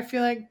is like, I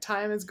feel like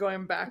time is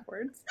going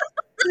backwards.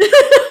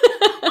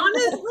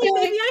 Honestly,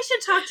 maybe I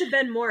should talk to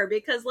Ben more,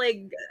 because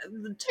like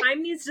the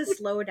time needs to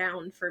slow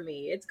down for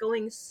me. It's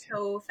going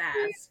so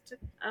fast.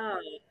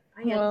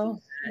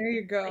 There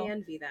you go. I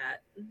envy that.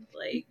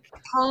 Like,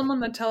 call him on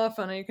the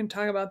telephone and you can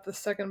talk about the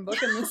second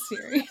book in this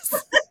series.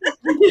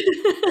 I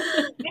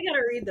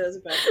gotta read those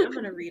books. I'm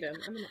gonna read them.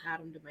 I'm gonna add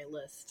them to my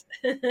list.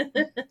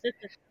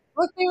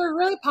 Look, they were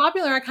really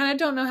popular. I kind of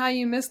don't know how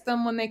you missed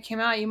them when they came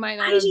out. You might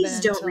not. I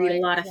just don't read a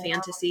lot of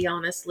fantasy,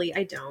 honestly.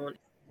 I don't.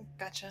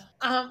 Gotcha.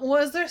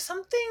 Was there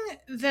something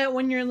that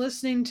when you're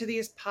listening to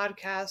these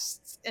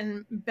podcasts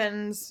and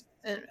Ben's,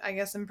 I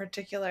guess in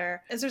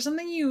particular, is there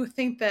something you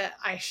think that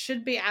I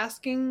should be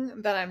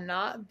asking that I'm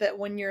not? That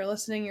when you're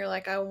listening, you're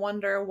like, I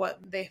wonder what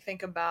they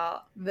think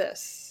about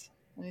this.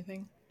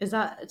 Anything? Is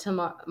that to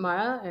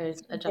Mara, or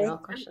is a general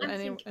question?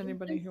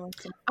 Anybody who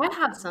wants to. I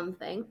have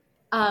something.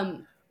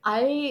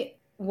 I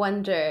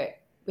wonder,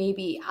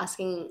 maybe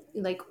asking,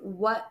 like,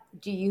 what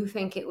do you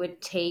think it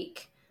would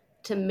take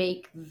to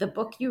make the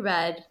book you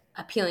read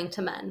appealing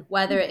to men,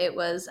 whether it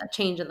was a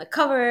change in the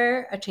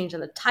cover, a change in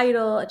the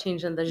title, a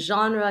change in the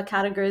genre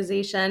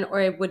categorization,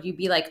 or would you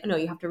be like, no,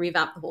 you have to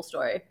revamp the whole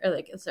story? Or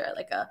like, is there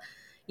like a,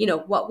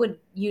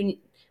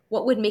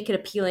 what would make it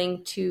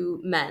appealing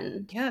to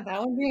men? Yeah, that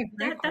would be a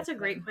great That's a question.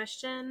 great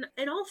question.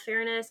 In all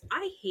fairness,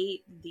 I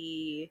hate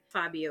the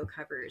Fabio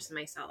covers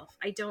myself.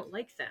 I don't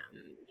like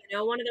them.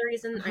 One of the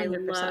reasons I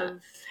 100%.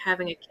 love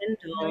having a No,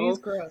 Kindle he's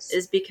gross.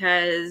 is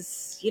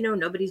because,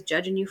 nobody's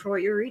judging you for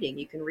what you're reading.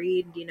 You can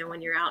read,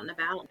 when you're out and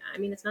about. I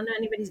mean, it's none of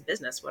anybody's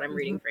business what I'm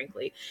reading,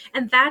 frankly.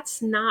 And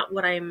that's not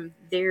what I'm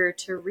there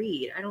to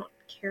read. I don't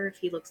care if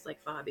he looks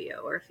like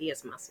Fabio or if he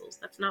has muscles.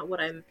 That's not why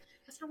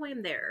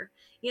I'm there.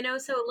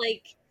 So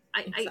like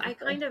I Exactly.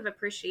 kind of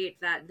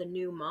appreciate that the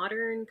new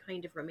modern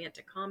kind of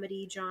romantic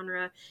comedy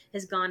genre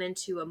has gone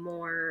into a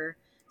more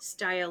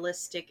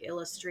stylistic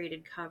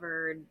illustrated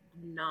cover,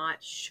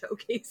 not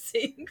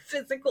showcasing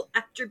physical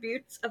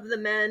attributes of the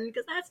men,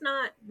 because that's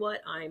not what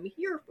I'm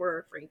here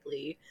for,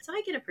 frankly. So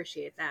I can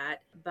appreciate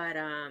that. But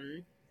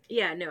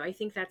yeah, no, I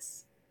think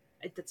that's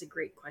a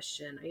great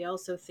question. I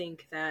also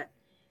think that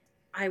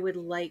I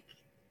want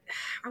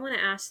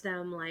to ask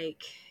them,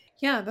 like,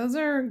 Yeah, those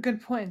are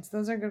good points.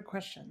 Those are good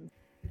questions.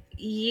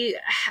 you,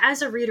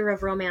 as a reader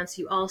of romance,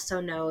 you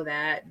also know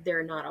that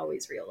they're not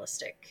always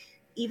realistic,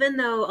 even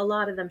though a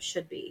lot of them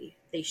should be.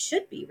 They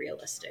should be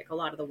realistic, a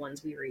lot of the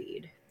ones we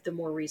read, the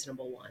more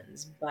reasonable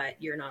ones, but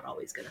you're not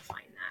always going to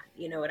find that.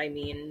 You know what I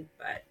mean?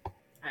 But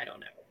I don't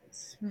know.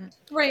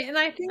 Right. And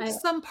I think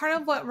some part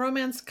of what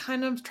romance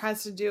kind of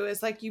tries to do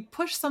is like you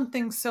push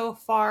something so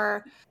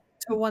far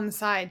to one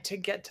side to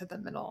get to the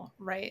middle,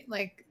 right?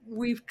 Like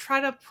we've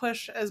tried to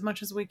push as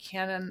much as we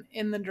can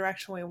in the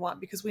direction we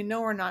want, because we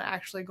know we're not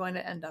actually going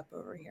to end up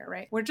over here,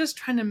 right? We're just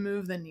trying to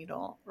move the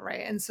needle,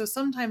 right? And so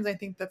sometimes I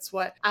think that's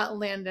what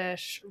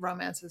outlandish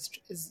romance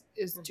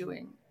is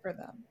doing for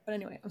them. But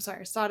anyway, I'm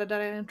sorry, Sada, did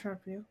I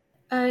interrupt you?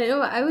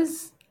 No, I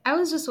was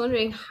just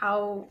wondering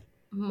how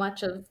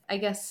much of, I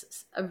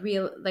guess, a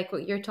real, like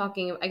what you're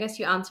talking, I guess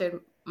you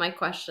answered my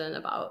question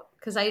about,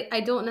 because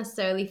I don't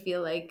necessarily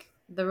feel like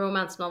the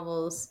romance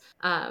novels,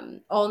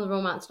 all the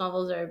romance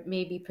novels are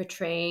maybe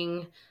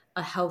portraying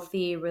a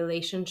healthy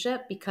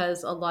relationship,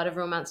 because a lot of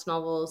romance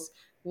novels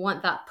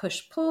want that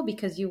push-pull,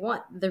 because you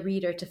want the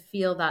reader to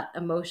feel that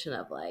emotion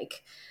of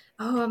like,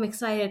 oh, I'm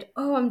excited,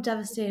 oh, I'm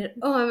devastated,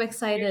 oh, I'm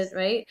excited,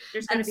 right?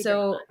 There's And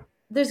so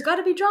there's got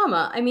to be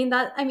drama. I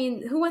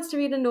mean, who wants to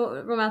read a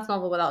romance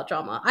novel without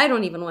drama? I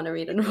don't even want to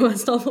read a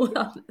romance novel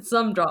without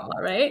some drama,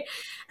 right?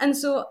 And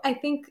so I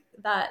think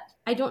that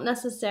I don't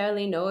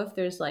necessarily know if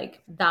there's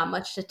like that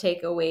much to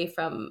take away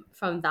from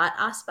that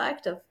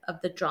aspect of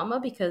the drama,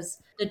 because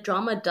the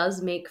drama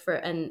does make for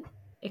an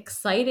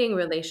exciting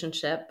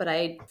relationship, but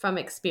I, from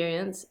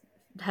experience,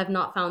 have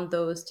not found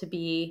those to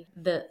be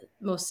the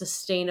most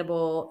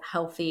sustainable,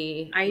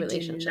 healthy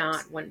relationships. I do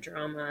not want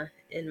drama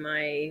in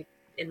my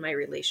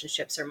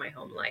relationships or my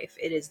home life.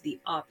 It is the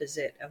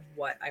opposite of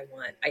what I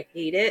want. I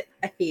hate it.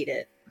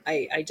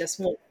 I just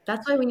won't.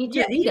 That's why we need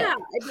to read it.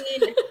 I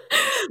mean,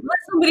 let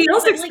somebody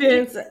else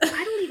experience it.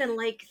 I don't even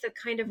like the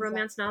kind of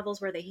romance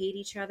novels where they hate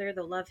each other,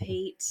 the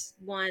love-hate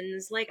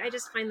ones. Like, I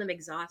just find them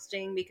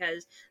exhausting,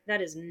 because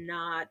that is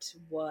not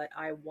what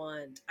I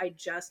want. I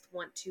just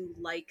want to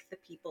like the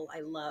people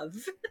I love.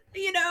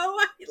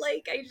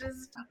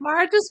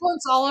 Mara just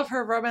wants all of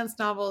her romance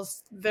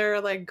novels,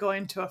 they're like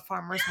going to a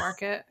farmer's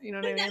market. You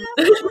know what I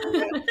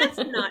mean? That's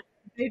not.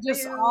 They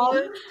just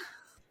all.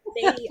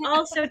 They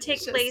also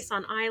take place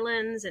on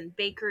islands and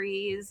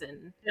bakeries,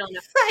 and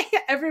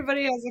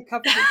everybody has a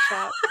cupcake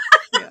shop.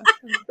 Yeah.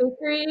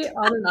 Bakery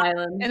on an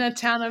island in a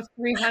town of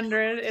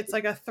 300. It's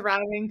like a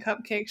thriving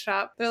cupcake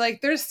shop.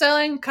 They're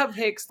selling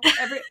cupcakes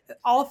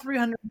all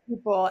 300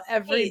 people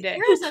every day.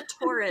 There is a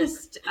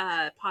tourist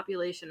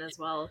population as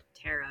well,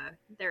 Tara.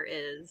 There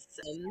is.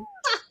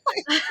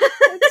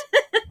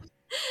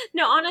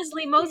 No,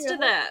 honestly, most of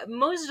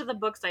the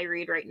books I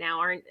read right now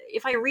aren't.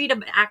 If I read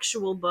an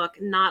actual book,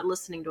 not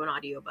listening to an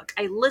audiobook,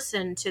 I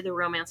listen to the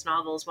romance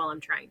novels while I'm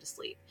trying to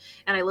sleep,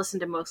 and I listen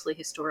to mostly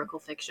historical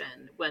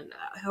fiction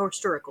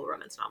historical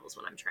romance novels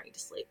when I'm trying to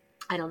sleep.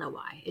 I don't know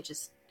why.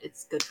 It's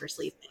good for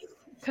sleeping.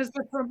 Because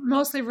they're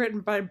mostly written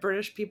by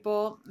British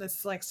people.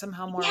 It's like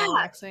somehow more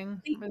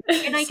relaxing.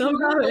 And I can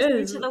only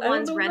listen to the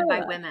ones read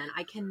by women.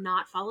 I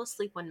cannot fall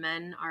asleep when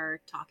men are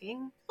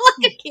talking.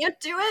 I can't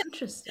do it.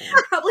 Interesting.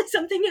 Probably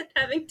something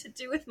having to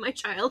do with my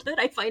childhood.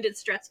 I find it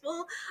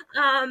stressful.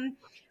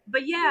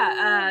 But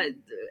yeah,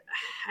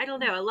 I don't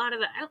know. A lot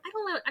of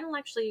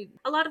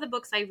a lot of the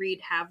books I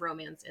read have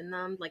romance in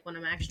them, like when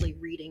I'm actually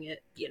reading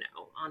it,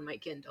 on my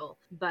Kindle.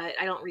 But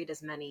I don't read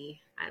as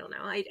many. I don't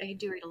know. I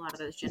do read a lot of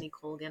those Jenny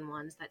Colgan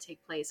ones that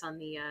take place on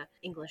the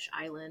English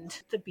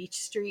island, the Beach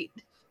Street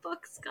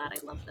books. God,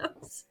 I love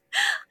those.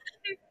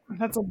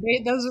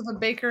 Those are the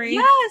bakery.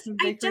 Yes,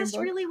 bakery I just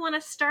books. really want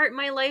to start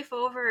my life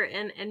over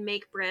and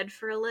make bread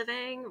for a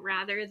living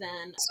rather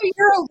than. So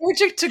you're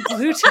allergic to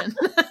gluten.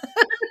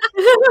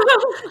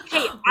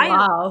 Hey, I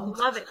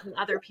love it when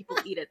other people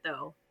eat it,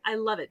 though. I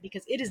love it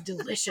because it is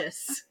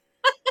delicious.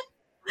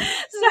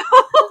 So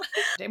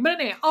But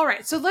anyway, all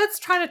right. So let's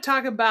try to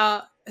talk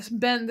about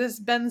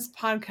Ben's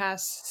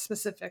podcast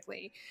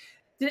specifically.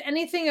 Did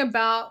anything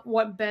about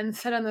what Ben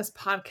said on this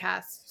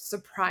podcast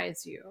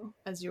surprise you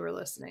as you were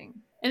listening?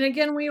 And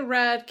again, we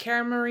read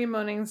Karen Marie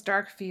Moning's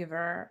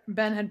Darkfever.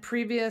 Ben had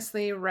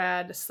previously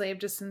read Slave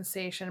to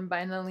Sensation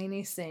by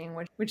Nalini Singh,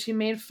 which he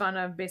made fun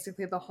of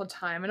basically the whole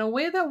time in a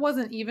way that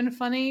wasn't even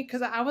funny,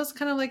 because I was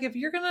kind of like, if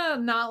you're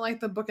gonna not like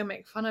the book and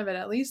make fun of it,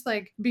 at least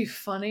like be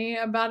funny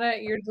about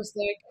it. You're just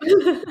like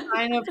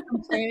kind of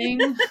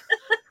complaining.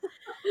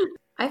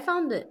 I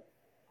found it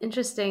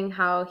interesting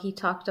how he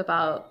talked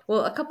about,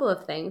 well, a couple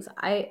of things.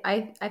 I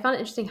found it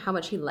interesting how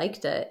much he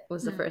liked it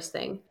was the first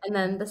thing. And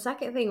then the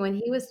second thing, when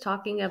he was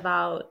talking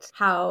about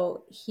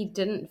how he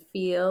didn't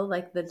feel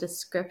like the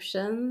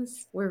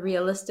descriptions were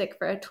realistic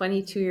for a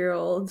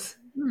 22-year-old,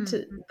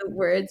 to the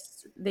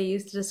words they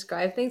used to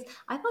describe things,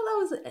 I thought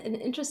that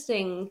was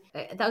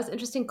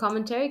interesting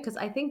commentary, because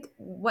I think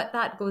what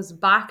that goes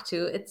back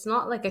to, it's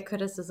not like a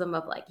criticism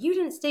of like, you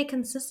didn't stay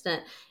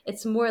consistent.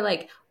 It's more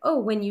like, oh,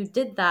 when you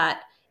did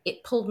that,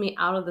 it pulled me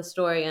out of the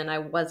story and I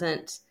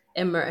wasn't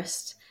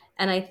immersed.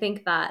 And I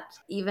think that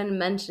even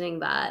mentioning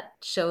that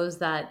shows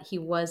that he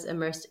was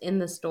immersed in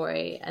the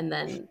story. And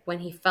then when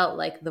he felt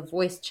like the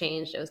voice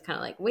changed, it was kind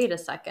of like, wait a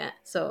second.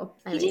 So,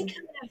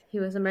 he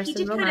was immersed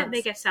in romance. He did kind of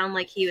make it sound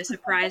like he was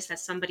surprised that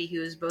somebody who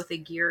was both a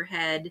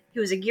gearhead,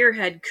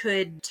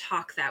 could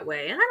talk that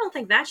way. And I don't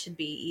think that should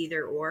be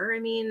either or. I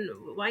mean,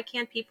 why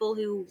can't people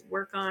who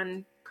work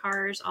on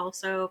cars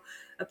also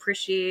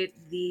appreciate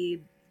the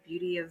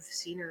beauty of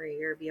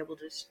scenery or be able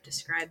to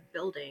describe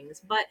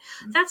buildings? But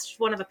that's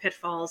one of the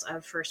pitfalls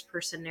of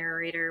first-person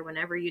narrator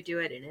whenever you do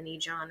it in any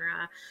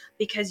genre,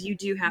 because you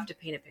do have to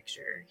paint a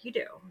picture. You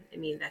do. I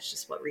mean, that's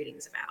just what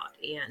reading's about.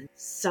 And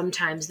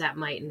sometimes that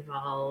might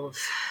involve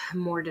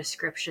more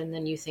description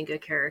than you think a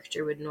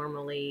character would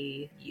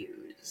normally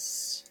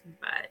use.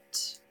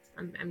 But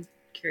I'm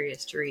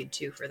curious to read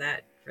too for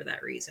that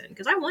reason,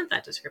 because I want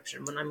that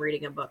description when I'm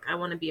reading a book. I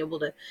want to be able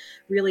to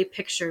really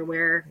picture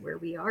where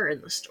we are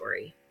in the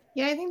story.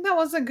 Yeah, I think that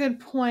was a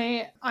good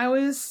point. I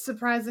was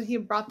surprised that he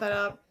brought that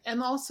up.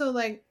 And also,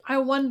 like, I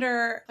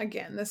wonder,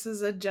 again, this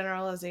is a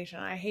generalization.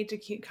 I hate to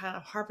keep kind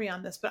of harping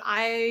on this, but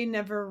I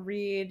never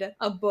read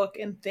a book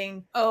and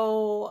think,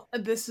 oh,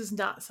 this is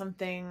not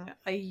something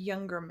a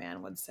younger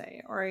man would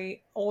say or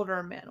a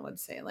older man would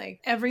say.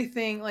 Like,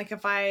 everything, like,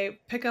 if I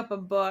pick up a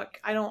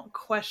book, I don't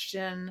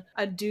question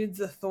a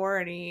dude's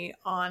authority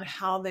on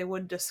how they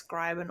would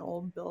describe an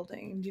old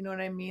building. Do you know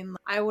what I mean?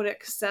 I would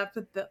accept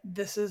that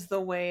this is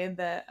the way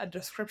that a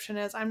description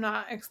is. I'm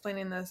not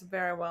explaining this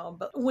very well,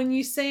 but when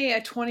you say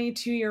a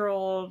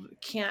 22-year-old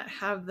can't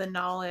have the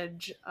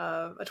knowledge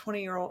of a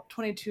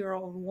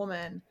 22-year-old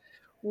woman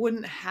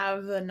wouldn't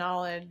have the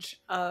knowledge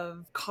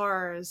of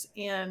cars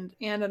and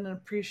an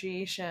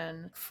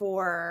appreciation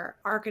for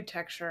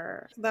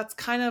architecture, that's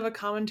kind of a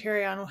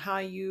commentary on how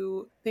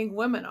you think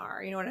women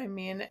are, you know what I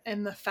mean,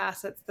 and the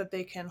facets that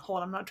they can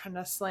hold. I'm not trying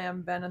to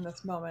slam Ben in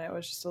this moment, it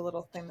was just a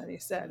little thing that he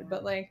said,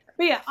 but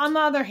yeah, on the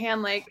other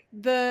hand, like,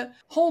 the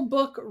whole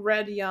book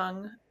read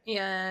young,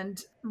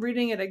 and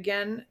reading it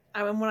again,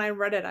 I mean, when I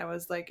read it, I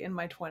was like in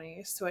my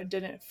 20s, so it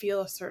didn't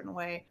feel a certain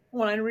way.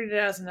 When I read it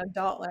as an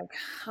adult, like,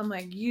 I'm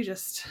like, you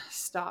just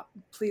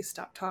please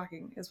stop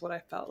talking, is what I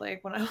felt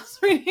like when I was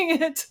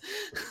reading it.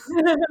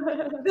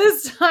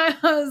 This time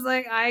I was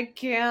like, I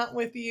can't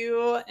with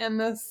you and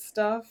this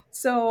stuff.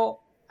 So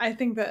I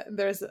think that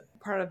there's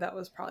part of that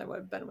was probably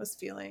what Ben was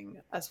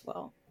feeling as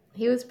well.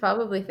 He was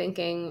probably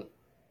thinking,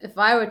 if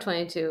I were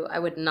 22, I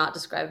would not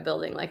describe a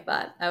building like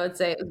that. I would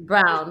say it was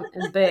brown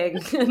and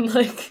big and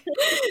like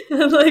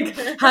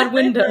had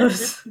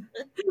windows.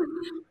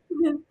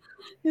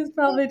 He was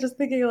probably just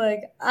thinking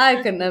like, I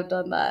couldn't have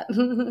done that.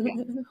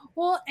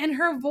 Well, and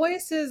her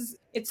voice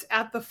it's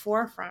at the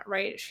forefront,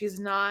 right?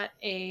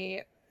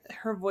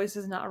 Her voice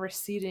is not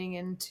receding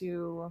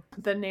into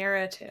the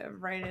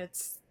narrative, right?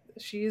 It's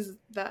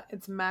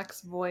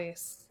Mac's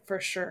voice for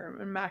sure,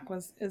 and Mac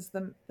is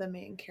the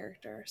main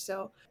character.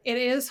 So it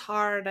is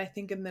hard, I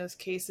think, in those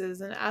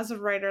cases. And as a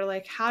writer,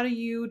 like, how do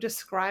you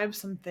describe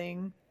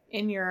something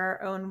in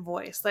your own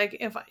voice? Like,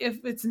 if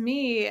it's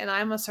me and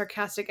I'm a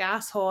sarcastic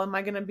asshole, am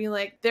I going to be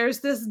like,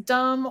 there's this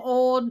dumb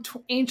old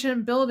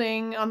ancient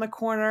building on the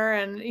corner,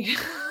 and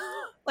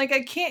like,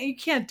 you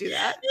can't do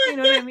that, you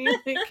know what I mean?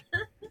 Like,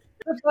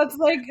 that's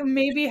like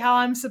maybe how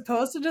I'm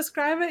supposed to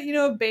describe it, you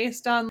know,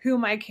 based on who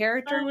my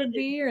character would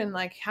be and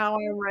like how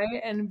I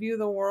write and view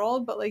the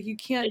world, but like, you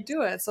can't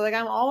do it. So like,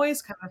 I'm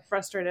always kind of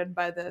frustrated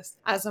by this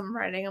as I'm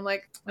writing. I'm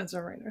like, as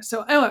a writer.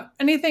 So anyway,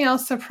 anything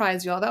else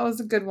surprise you all? That was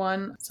a good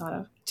one,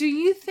 Sada. Do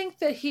you think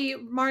that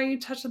Mara, you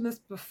touched on this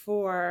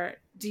before,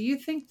 do you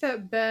think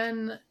that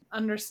Ben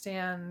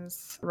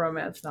understands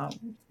romance novels?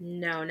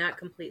 No, not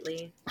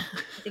completely.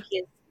 I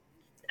think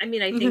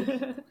I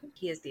think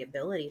he has the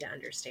ability to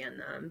understand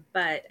them,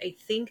 but I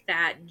think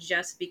that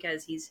just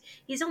because he's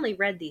only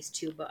read these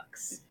 2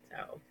 books,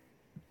 so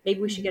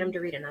maybe we should get him to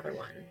read another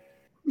one.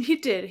 He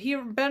did.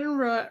 Ben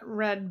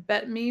read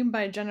Bet Me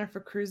by Jennifer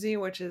Cruzy,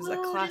 which is a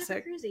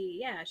classic. Jennifer Cruzy.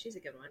 Yeah, she's a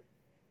good one.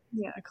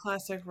 Yeah, a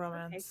classic Okay.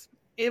 romance.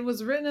 It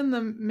was written in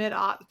the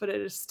mid-aughts, but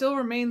it still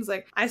remains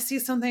like I see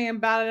something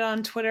about it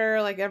on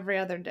Twitter like every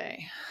other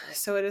day.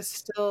 So it is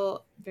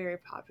still very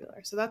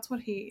popular. So that's what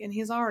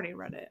he's already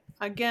read it.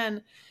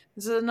 Again,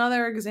 this is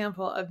another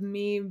example of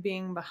me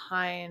being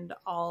behind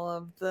all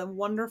of the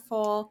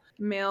wonderful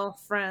male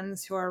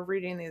friends who are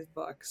reading these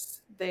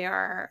books. They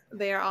are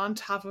on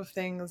top of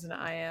things, and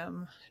I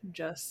am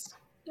just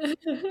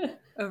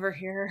over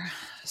here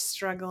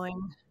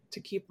struggling to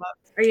keep up.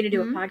 Are you going to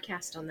do a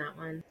podcast on that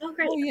one? Oh,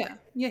 great. Oh yeah,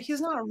 yeah.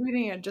 He's not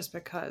reading it just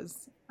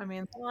because. I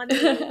mean, Well, I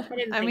mean, I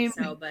didn't I think mean,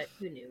 so, but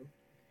who knew?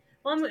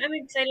 Well, I'm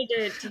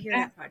excited to hear I,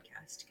 that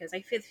podcast because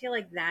I feel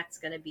like that's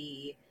going to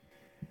be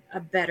a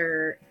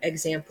better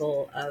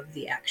example of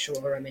the actual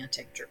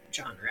romantic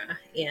genre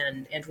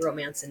and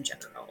romance in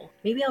general.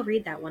 Maybe I'll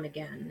read that one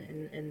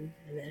again and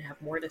then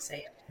have more to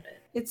say about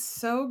it. it's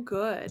so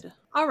good.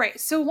 All right.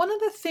 So one of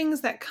the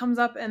things that comes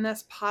up in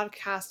this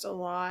podcast a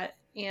lot,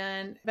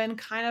 and Ben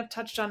kind of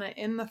touched on it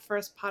in the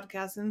first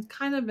podcast and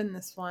kind of in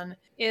this one,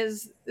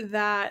 is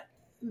that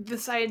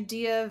this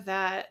idea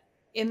that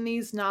in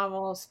these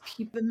novels,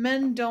 the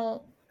men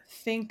don't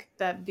think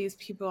that these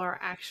people are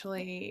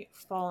actually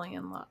falling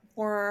in love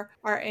or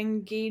are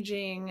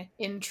engaging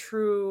in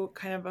true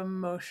kind of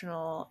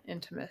emotional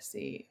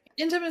intimacy.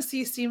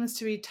 Intimacy seems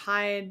to be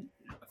tied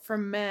for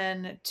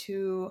men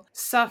to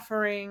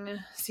suffering,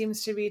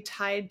 seems to be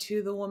tied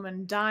to the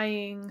woman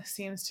dying,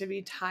 seems to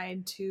be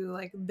tied to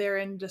like they're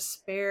in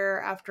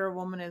despair after a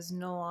woman is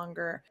no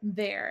longer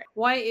there.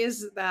 Why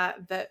is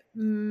that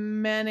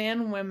men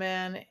and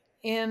women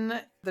in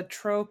the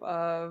trope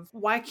of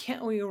why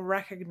can't we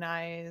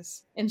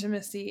recognize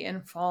intimacy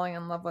and falling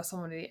in love with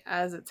somebody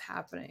as it's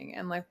happening,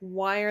 and like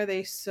why are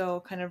they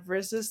so kind of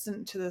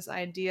resistant to this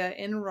idea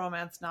in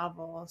romance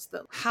novels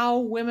that how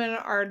women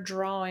are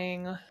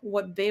drawing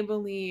what they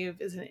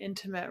believe is an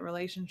intimate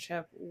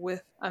relationship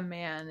with a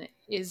man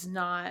is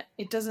not,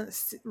 it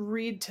doesn't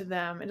read to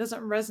them, it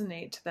doesn't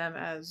resonate to them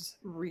as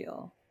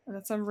real. And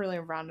that's a really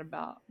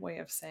roundabout way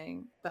of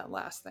saying that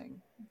last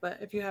thing. But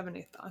if you have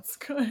any thoughts,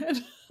 go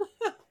ahead.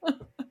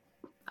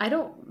 I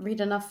don't read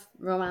enough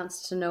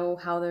romance to know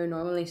how they're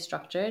normally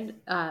structured,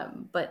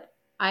 but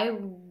I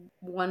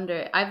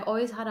wonder, I've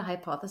always had a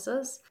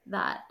hypothesis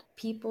that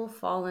people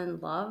fall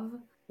in love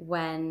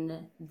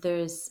when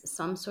there's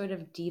some sort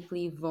of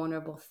deeply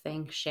vulnerable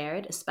thing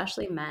shared,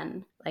 especially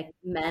men. Like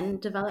men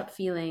develop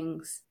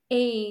feelings.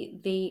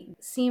 They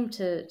seem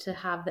to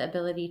have the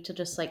ability to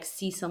just like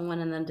see someone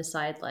and then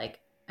decide like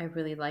I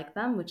really like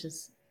them, which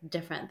is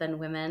different than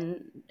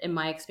women in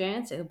my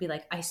experience. It would be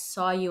like I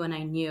saw you and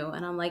I knew,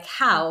 and I'm like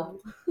how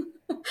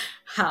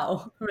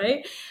how,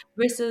 right?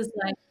 Versus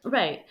like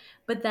right,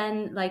 but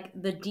then like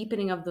the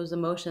deepening of those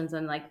emotions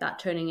and like that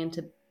turning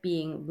into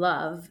being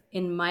love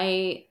in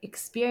my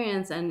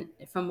experience and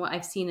from what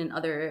I've seen in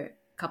other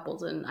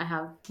couples, and I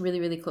have really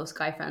really close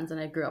guy friends and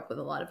I grew up with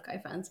a lot of guy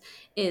friends,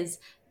 is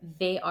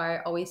they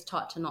are always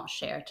taught to not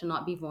share, to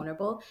not be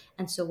vulnerable.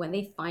 And so when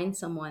they find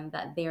someone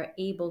that they're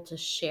able to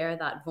share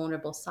that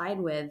vulnerable side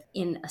with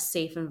in a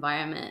safe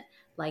environment,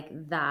 like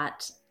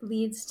that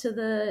leads to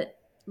the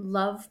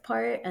love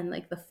part and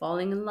like the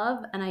falling in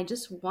love. And I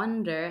just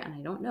wonder, and I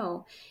don't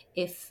know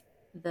if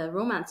the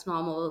romance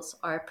novels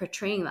are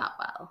portraying that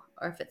well,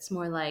 or if it's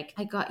more like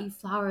I got you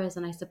flowers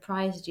and I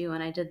surprised you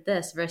and I did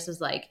this, versus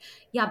like,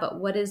 yeah, but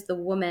what is the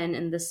woman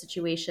in this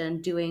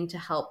situation doing to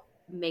help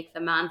make the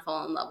man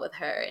fall in love with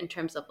her, in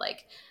terms of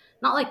like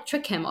not like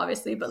trick him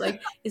obviously, but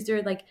like is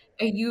there like,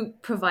 are you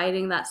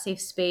providing that safe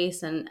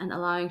space and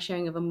allowing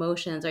sharing of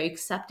emotions? Are you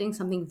accepting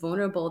something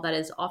vulnerable that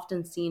is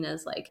often seen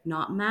as like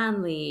not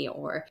manly?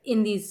 Or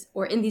in these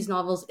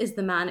novels, is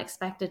the man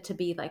expected to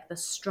be like the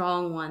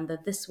strong one, the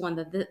this one,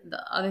 the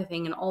other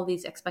thing, and all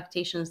these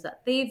expectations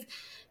that they've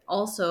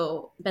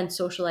also been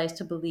socialized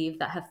to believe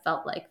that have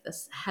felt like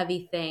this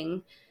heavy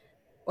thing?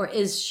 Or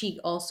is she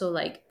also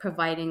like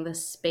providing the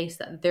space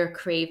that they're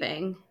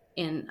craving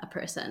in a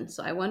person?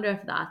 So I wonder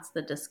if that's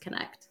the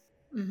disconnect.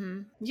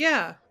 Mm-hmm.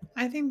 Yeah,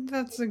 I think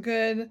that's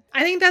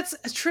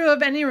true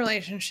of any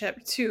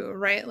relationship too,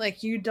 right?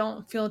 Like you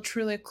don't feel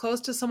truly close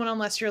to someone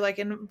unless you're like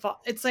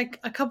involved. It's like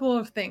a couple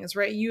of things,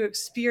 right? You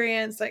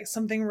experience like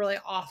something really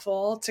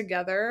awful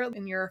together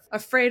and you're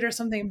afraid or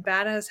something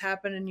bad has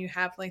happened and you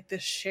have like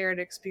this shared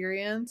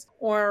experience,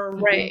 or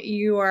right,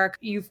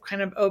 you've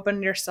kind of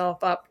opened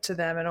yourself up to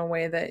them in a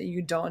way that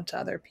you don't to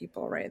other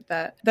people, right?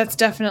 That's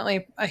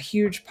definitely a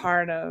huge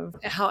part of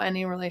how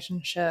any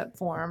relationship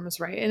forms,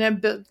 right?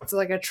 And it's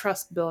like a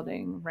trust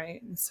building,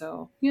 right? And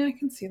so yeah, I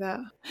can see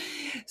that.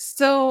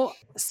 So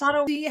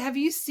Sato, have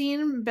you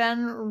seen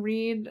Ben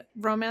read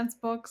romance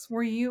books?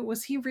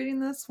 Was he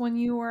reading this when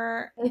you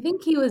were? I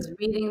think he was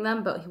reading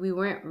them, but we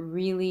weren't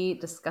really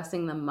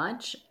discussing them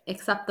much,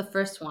 except the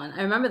first one.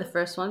 I remember the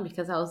first one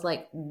because I was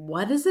like,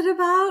 what is it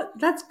about?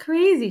 That's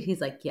crazy.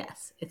 He's like,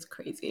 yes, it's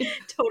crazy.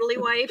 Totally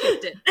why I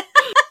picked it.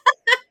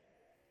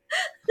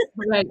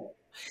 Right.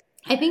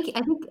 I think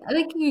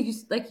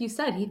like you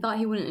said, he thought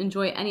he wouldn't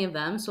enjoy any of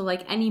them. So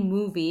like any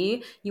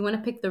movie, you want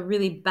to pick the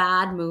really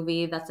bad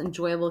movie that's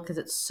enjoyable because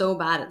it's so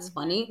bad it's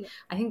funny.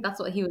 I think that's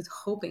what he was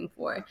hoping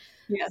for.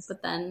 Yes.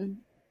 But then,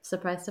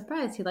 surprise,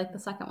 surprise, he liked the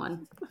second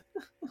one.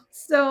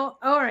 So,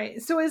 all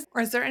right. So, is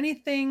there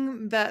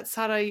anything that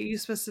Sara, you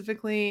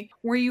specifically,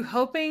 were you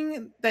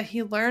hoping that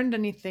he learned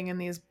anything in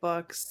these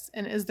books?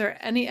 And is there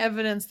any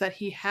evidence that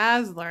he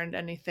has learned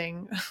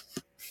anything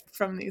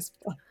from these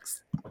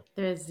books?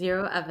 There is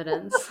zero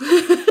evidence. Like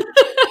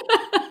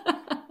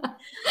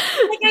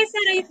I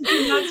said, I think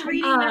he's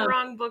reading the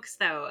wrong books,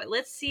 though.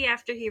 Let's see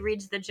after he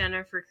reads the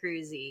Jennifer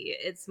Cruzy.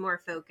 It's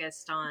more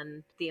focused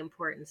on the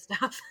important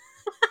stuff.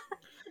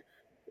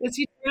 Is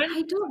he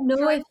I don't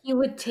know if he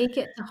would take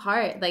it to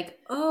heart. Like,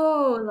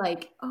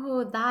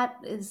 oh, that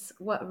is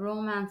what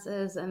romance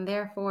is, and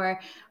therefore,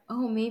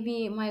 oh,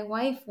 maybe my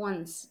wife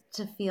wants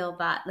to feel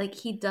that. Like,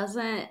 he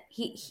doesn't.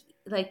 He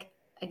like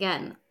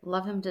again,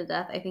 love him to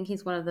death. I think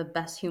he's one of the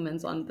best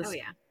humans on this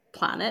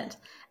planet.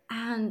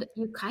 And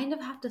you kind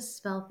of have to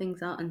spell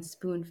things out and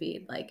spoon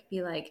feed. Like,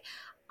 be like,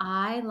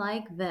 I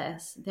like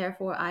this,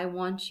 therefore I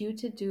want you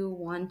to do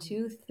 1,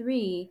 2,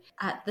 3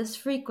 at this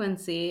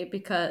frequency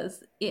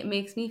because it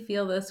makes me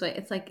feel this way.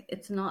 It's like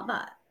it's not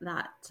that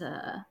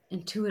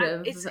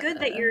intuitive. It's good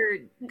that you're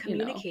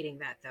communicating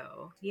that,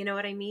 though. You know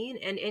what I mean?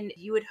 And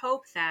you would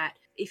hope that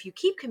if you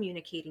keep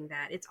communicating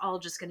that, it's all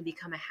just going to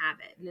become a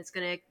habit and it's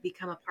going to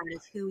become a part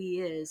of who he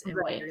is and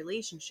what your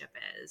relationship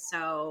is.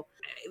 So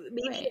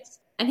maybe it's,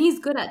 and he's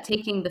good at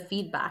taking the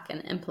feedback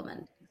and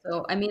implementing.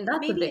 So, I mean,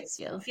 that's a big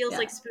deal. It feels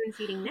like spoon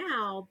feeding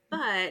now,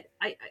 but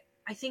I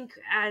think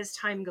as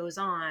time goes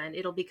on,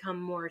 it'll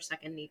become more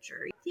second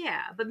nature.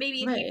 Yeah, but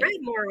maybe if he read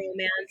more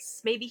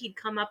romance, maybe he'd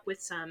come up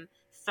with some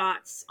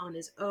thoughts on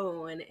his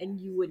own and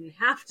you wouldn't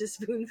have to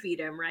spoon feed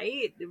him,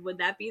 right? Would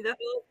that be the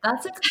hope?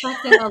 That's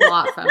expecting a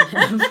lot from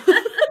him.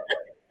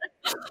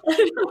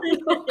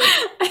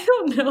 I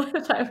don't know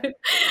if I would.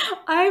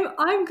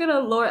 I'm gonna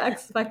lower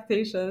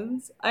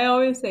expectations. I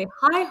always say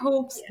high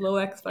hopes, low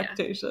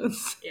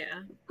expectations.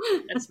 Yeah,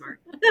 that's smart.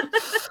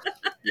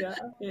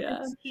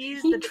 Yeah.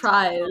 He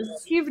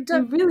tries. He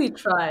really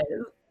tries.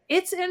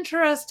 It's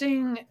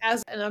interesting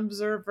as an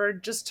observer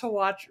just to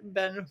watch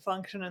Ben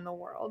function in the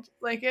world.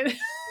 Like it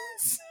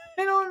is.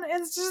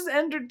 It's just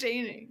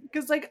entertaining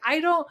because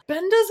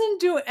Ben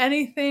doesn't do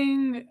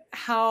anything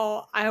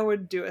how I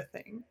would do a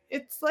thing.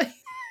 It's like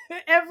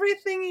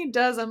everything he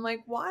does, I'm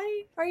like,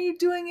 why are you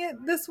doing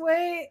it this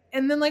way?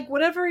 And then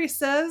whatever he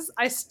says,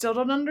 I still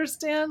don't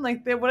understand.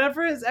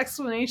 Whatever his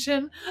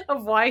explanation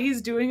of why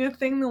he's doing a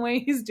thing the way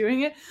he's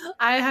doing it,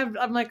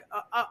 I'm like,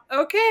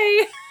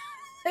 okay.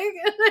 I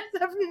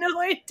have no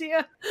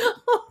idea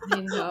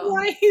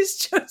why he's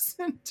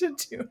chosen to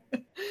do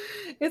it.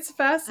 It's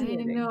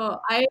fascinating. I know.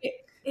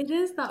 It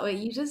is that way.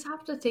 You just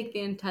have to take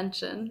the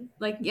intention.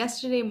 Like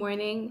yesterday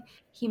morning,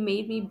 he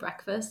made me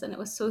breakfast and it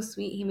was so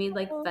sweet. He made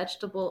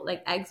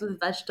eggs with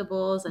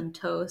vegetables and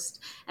toast.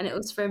 And it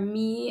was for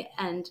me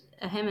and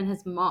him and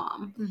his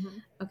mom. Mm-hmm.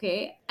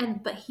 Okay.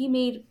 But he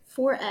made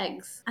 4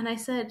 eggs. And I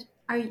said,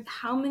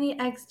 how many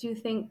eggs do you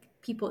think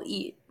people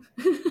eat?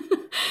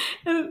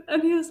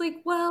 and he was like,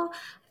 well, I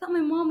thought my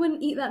mom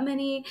wouldn't eat that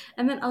many.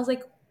 And then I was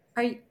like,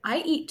 I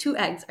eat 2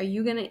 eggs. Are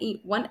you going to eat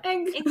 1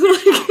 egg?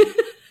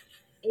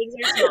 Eggs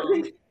are small.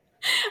 Eggs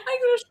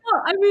are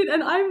small. I mean,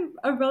 and I'm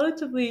a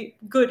relatively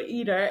good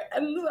eater.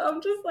 And so I'm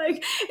just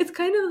like, it's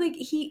kind of like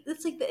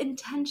it's like the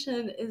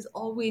intention is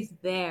always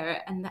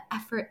there and the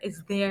effort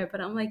is there.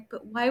 But I'm like,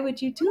 but why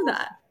would you do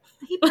that?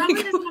 He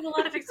probably doesn't have a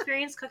lot of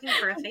experience cooking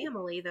for a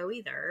family, though,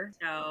 either.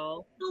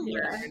 So,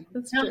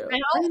 that's true.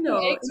 And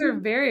also, eggs are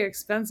very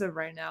expensive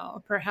right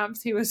now.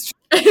 Perhaps he was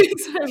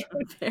eggs are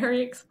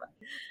very expensive.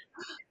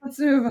 Let's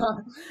move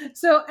on.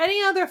 So,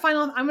 any other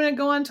final? I'm going to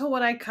go on to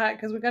what I cut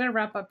because we've got to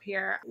wrap up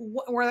here.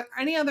 Were there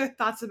any other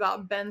thoughts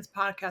about Ben's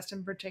podcast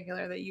in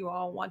particular that you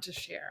all want to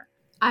share?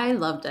 I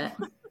loved it.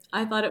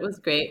 I thought it was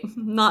great.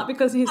 Not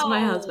because he's my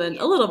husband,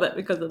 a little bit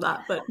because of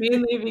that, but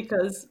mainly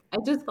because I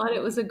just thought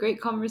it was a great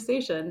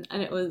conversation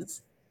and it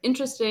was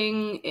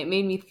interesting. It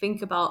made me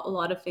think about a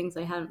lot of things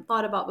I hadn't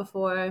thought about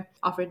before,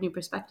 offered new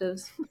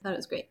perspectives. I thought it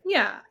was great.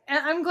 Yeah, and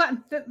I'm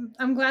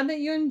glad that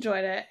you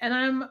enjoyed it. And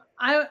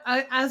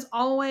I as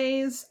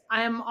always,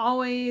 I am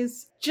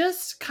always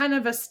just kind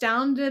of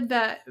astounded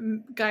that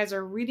guys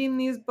are reading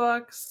these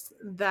books,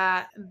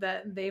 that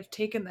they've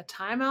taken the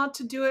time out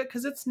to do it,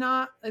 because it's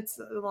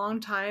a long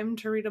time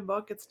to read a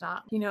book. It's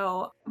not,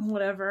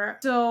 whatever.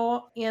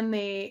 So, and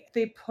they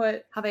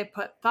put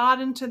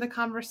thought into the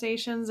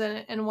conversations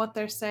and what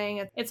they're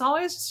saying. It's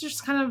always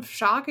just kind of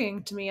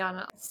shocking to me on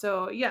it.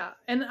 So yeah,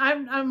 and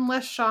I'm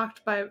less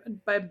shocked by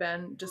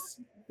Ben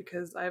just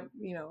because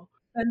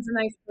Ben's a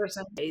nice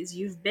person.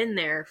 You've been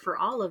there for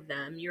all of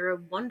them. You're a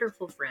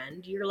wonderful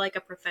friend. You're like a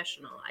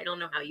professional. I don't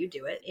know how you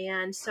do it.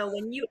 And so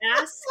when you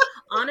ask,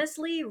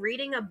 honestly,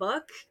 reading a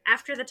book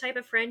after the type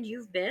of friend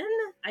you've been,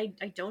 I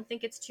don't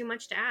think it's too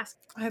much to ask.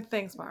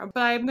 Thanks, Maura.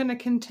 But I'm going to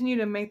continue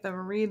to make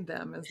them read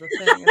them is the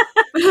thing.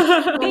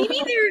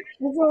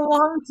 It's a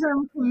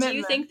long-term commitment. Do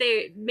you think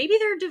maybe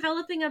they're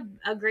developing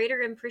a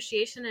greater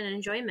appreciation and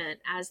enjoyment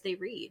as they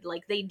read?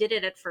 Like they did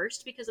it at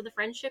first because of the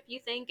friendship, you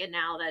think, and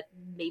now that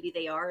maybe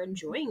they are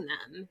enjoying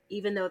them,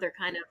 even though they're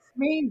kind of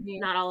Maybe.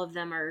 not all of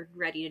them are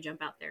ready to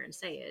jump out there and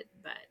say it,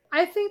 but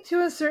I think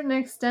to a certain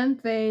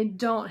extent they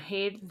don't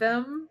hate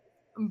them,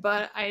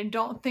 but I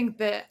don't think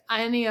that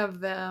any of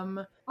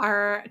them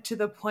are to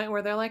the point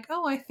where they're like,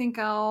 oh, I think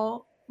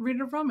I'll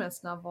read a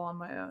romance novel on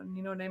my own.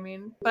 You know what I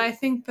mean? But I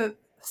think that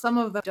some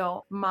of them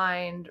don't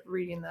mind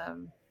reading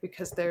them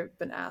because they've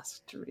been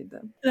asked to read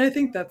them. And I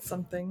think that's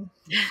something.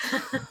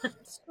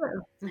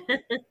 Sure.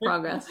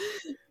 Progress.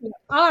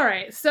 All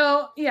right.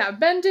 So, yeah,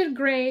 Ben did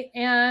great,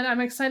 and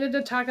I'm excited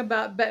to talk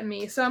about Bet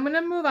Me. So, I'm going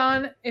to move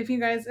on if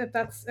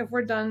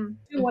we're done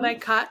to what I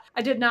cut.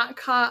 I did not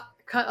cut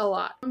a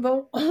lot.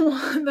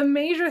 The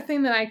major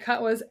thing that I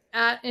cut was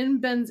in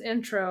Ben's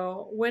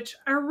intro, which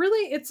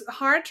it's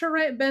hard to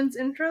write Ben's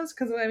intros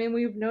because I mean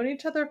we've known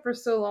each other for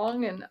so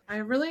long, and I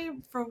really,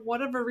 for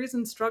whatever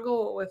reason,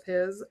 struggle with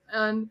his.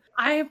 And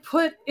I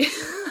put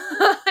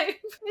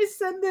I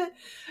said that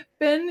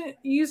Ben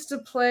used to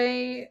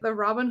play the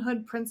Robin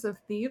Hood Prince of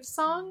Thieves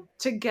song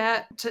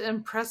to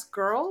impress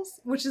girls,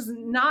 which is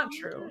not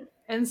true.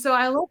 And so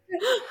I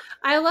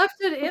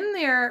left it in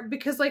there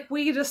because like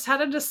we just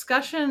had a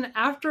discussion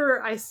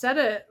after I said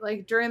it,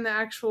 like during the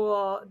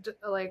actual,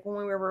 like when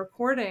we were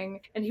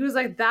recording, and he was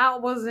like,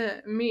 that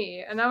wasn't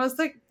me. And I was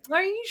like,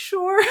 are you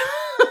sure?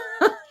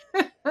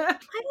 And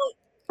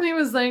he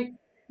was like,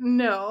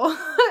 no.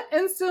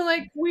 And so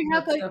like we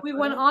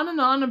went on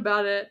and on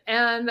about it,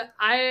 and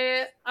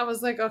I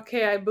was like,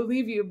 okay, I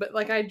believe you, but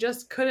like I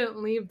just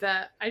couldn't leave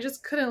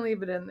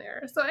it in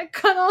there. So I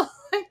cut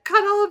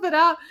all of it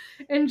out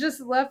and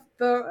just left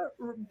the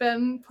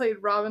Ben played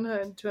Robin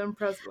Hood to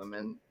impress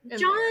women.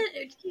 John,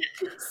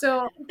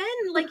 so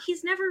Ben, like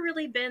he's never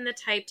really been the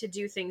type to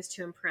do things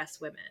to impress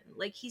women.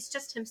 Like he's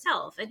just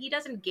himself, and he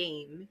doesn't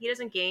game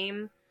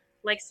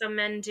like some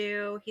men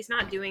do. He's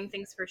not doing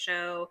things for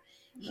show.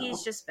 No.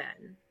 He's just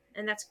Ben,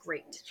 and that's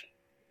great.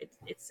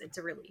 It's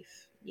a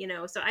relief, you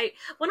know. So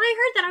when I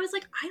heard that, I was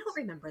like, I don't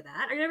remember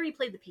that. I remember he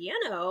played the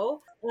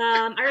piano.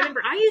 I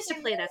remember I used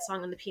to play that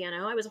song on the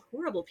piano. I was a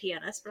horrible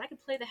pianist, but I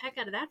could play the heck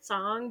out of that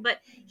song. But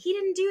he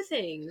didn't do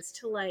things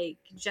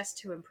just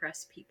to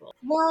impress people.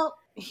 Well,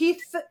 he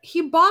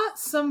bought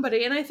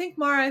somebody, and I think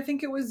Maura, I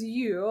think it was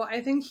you.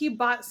 I think he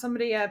bought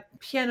somebody a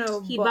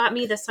piano. He bought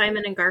me the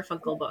Simon and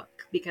Garfunkel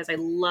book because I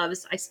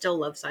still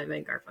love Simon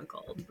and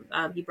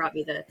Garfunkel. He brought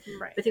me I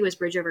think it was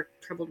Bridge Over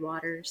Troubled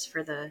Waters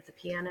for the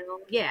piano.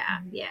 Yeah.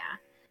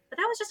 But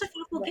that was just a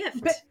thoughtful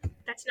gift.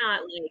 That's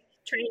not like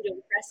trying to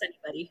impress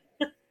anybody.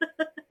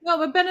 No,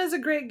 but Ben is a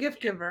great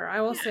gift giver. I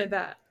will say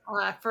that.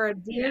 For a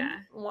dude,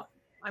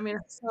 I mean,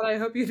 I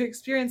hope you've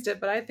experienced it,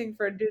 but I think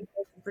for a dude,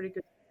 that's pretty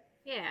good.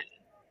 Yeah.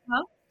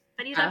 Huh?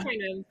 But he's not trying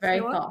to. Very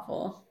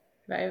thoughtful.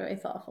 Very, very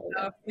thoughtful.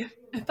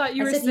 I thought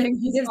you were saying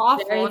he's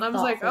awful, and I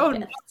was like, oh,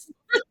 no.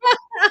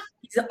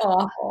 He's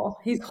awful.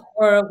 He's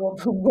horrible.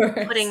 The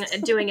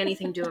worst. Doing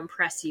anything to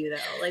impress you,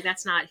 though. Like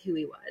that's not who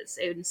he was.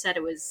 Instead,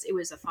 it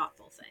was a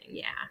thoughtful thing.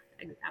 Yeah,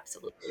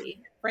 absolutely.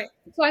 Right.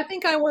 So I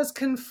think I was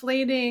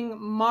conflating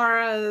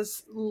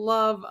Mara's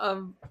love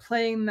of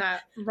playing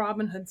that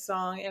Robin Hood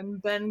song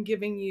and Ben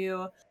giving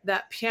you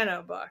that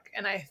piano book,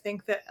 and I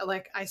think that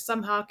like I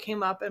somehow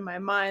came up in my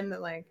mind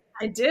that like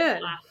I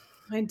did.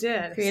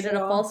 Created a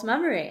false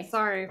memory.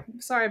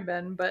 Sorry,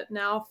 Ben, but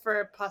now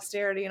for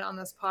posterity and on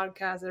this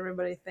podcast,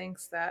 everybody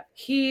thinks that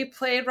he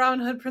played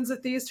Robin Hood, Prince of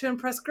Thieves to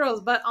impress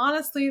girls. But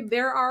honestly,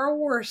 there are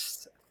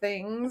worse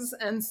things,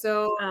 and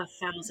so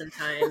 1,000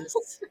 times.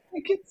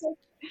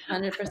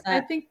 100%.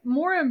 I think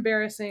more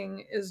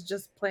embarrassing is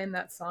just playing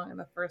that song in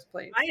the first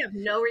place. I have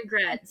no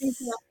regrets.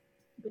 It's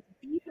a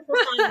beautiful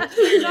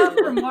song. Not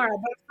for Mara,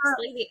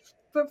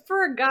 but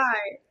for a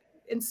guy.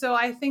 And so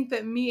I think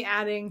that me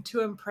adding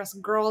to impress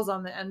girls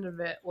on the end of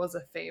it was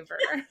a favor.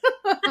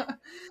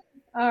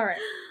 All right.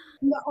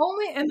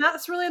 And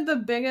that's really the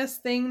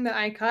biggest thing that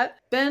I cut.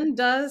 Ben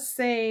does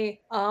say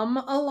a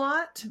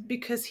lot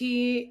because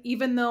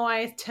even though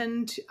I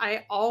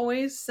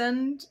always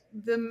send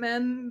the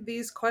men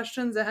these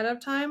questions ahead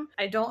of time,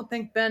 I don't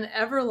think Ben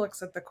ever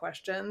looks at the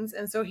questions.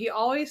 And so he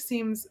always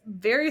seems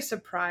very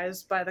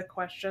surprised by the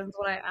questions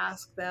when I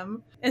ask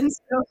them. And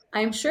so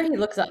I'm sure he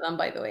looks at them,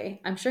 by the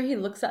way. I'm sure he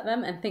looks at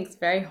them and thinks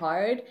very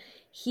hard.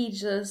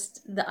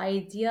 The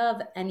idea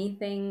of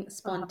anything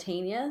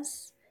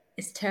spontaneous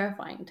is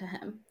terrifying to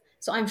him.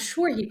 So I'm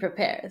sure he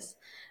prepares,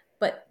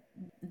 but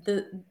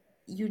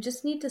you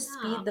just need to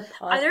speed the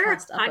podcast there are up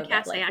podcasts a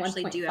bit, like I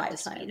actually do have to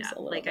speed up.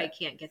 Like bit. I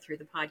can't get through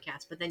the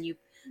podcast, but then you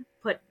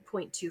put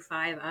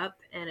 0.25 up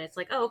and it's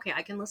like, oh, okay,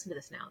 I can listen to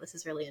this now. This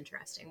is really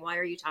interesting. Why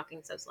are you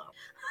talking so slow?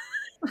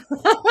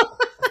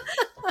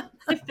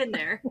 I've been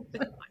there with the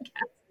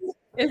podcast.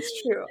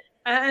 It's true.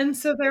 And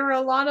so there were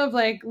a lot of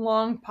like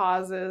long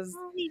pauses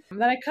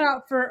that I cut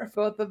out for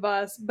both of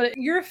us. But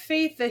your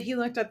faith that he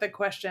looked at the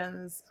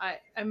questions, I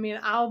mean,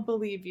 I'll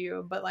believe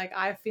you, but like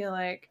I feel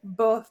like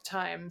both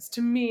times,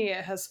 to me,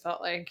 it has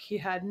felt like he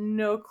had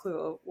no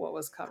clue what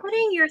was coming.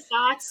 Putting your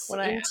thoughts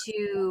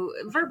into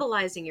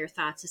verbalizing your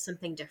thoughts is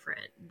something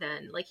different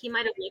than like he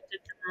might have looked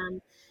at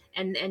them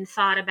and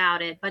thought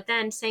about it, but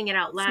then saying it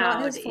out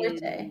loud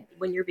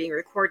when you're being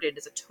recorded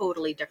is a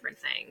totally different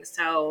thing.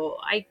 So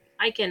I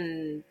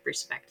can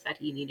respect that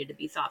he needed to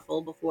be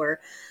thoughtful before,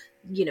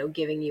 you know,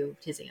 giving you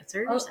his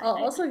answers.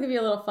 I'll also give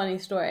you a little funny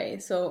story.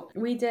 So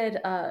we did,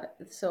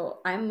 so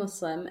I'm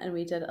Muslim, and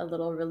we did a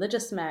little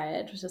religious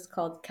marriage, which is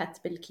called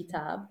Katb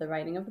al-Kitab, the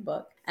writing of the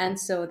book. And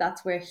so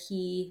that's where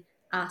he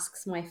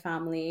asks my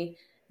family,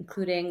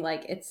 including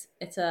like it's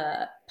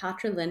a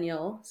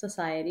patrilineal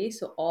society,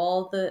 so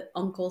all the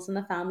uncles in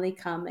the family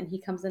come, and he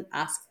comes and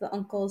asks the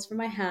uncles for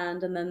my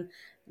hand, and then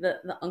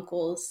the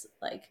uncles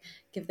like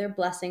give their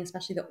blessing,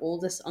 especially the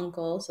oldest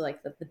uncle, so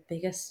like the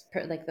biggest,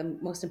 like the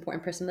most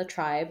important person in the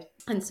tribe.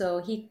 And so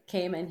he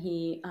came and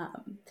he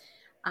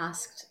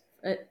asked,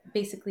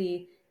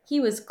 basically he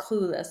was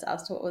clueless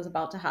as to what was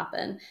about to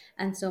happen.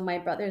 And so my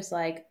brother's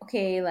like,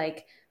 okay,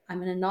 like I'm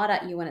gonna nod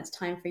at you when it's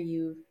time for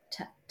you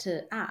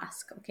to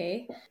ask,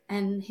 okay?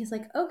 And he's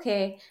like,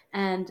 okay.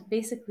 And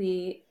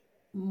basically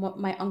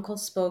my uncle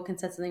spoke and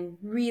said something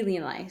really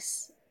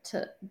nice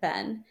to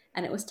Ben,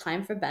 and it was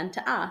time for Ben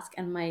to ask.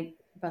 And my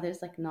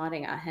brother's like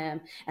nodding at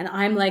him, and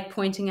I'm like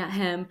pointing at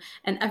him,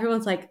 and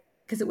everyone's like,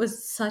 because it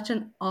was such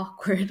an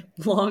awkward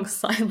long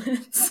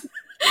silence.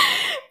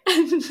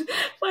 And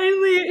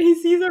finally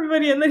he sees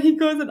everybody, and then he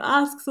goes and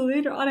asks. So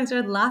later on I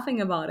started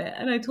laughing about it,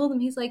 and I told him,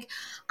 he's like,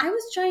 I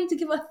was trying to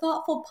give a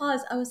thoughtful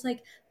pause. I was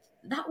like,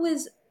 that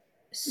was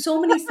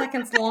so many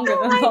seconds longer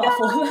than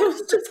thoughtful. That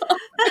was just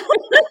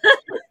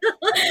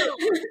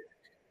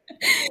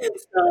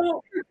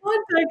so for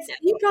context,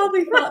 you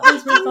probably thought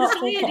those were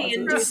thoughtful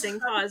anxiety-inducing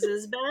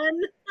pauses,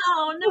 Ben.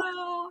 Oh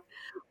no.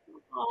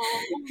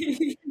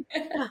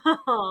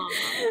 Oh.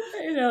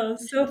 I know,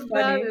 so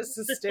funny. That is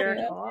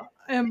hysterical.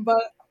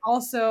 But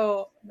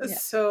also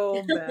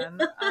so Ben.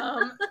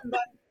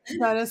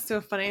 That is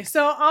so funny.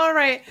 So, all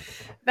right.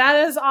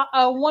 That is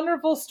a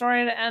wonderful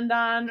story to end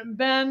on.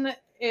 Ben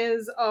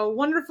is a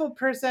wonderful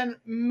person,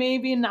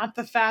 maybe not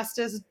the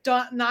fastest,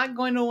 not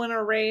going to win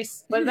a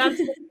race, but that's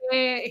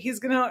okay. He's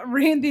going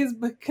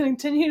to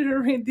continue to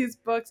read these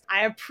books.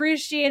 I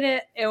appreciate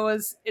it.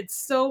 It's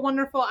so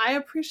wonderful. I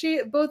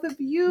appreciate both of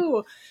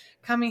you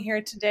coming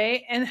here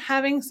today and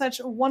having such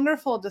a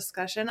wonderful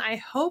discussion. I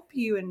hope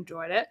you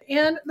enjoyed it.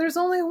 And there's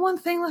only one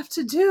thing left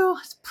to do.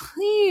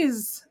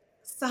 Please,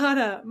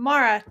 Sara,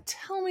 Maura,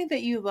 tell me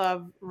that you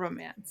love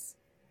romance.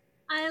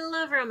 I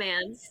love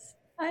romance.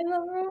 I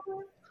love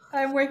romance.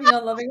 I'm working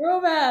on loving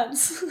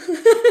romance.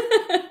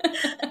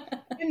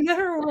 It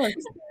never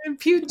works.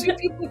 Two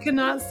people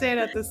cannot say it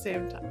at the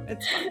same time.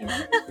 It's fine.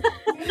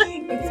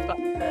 It's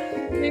fun.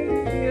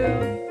 Thank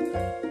you.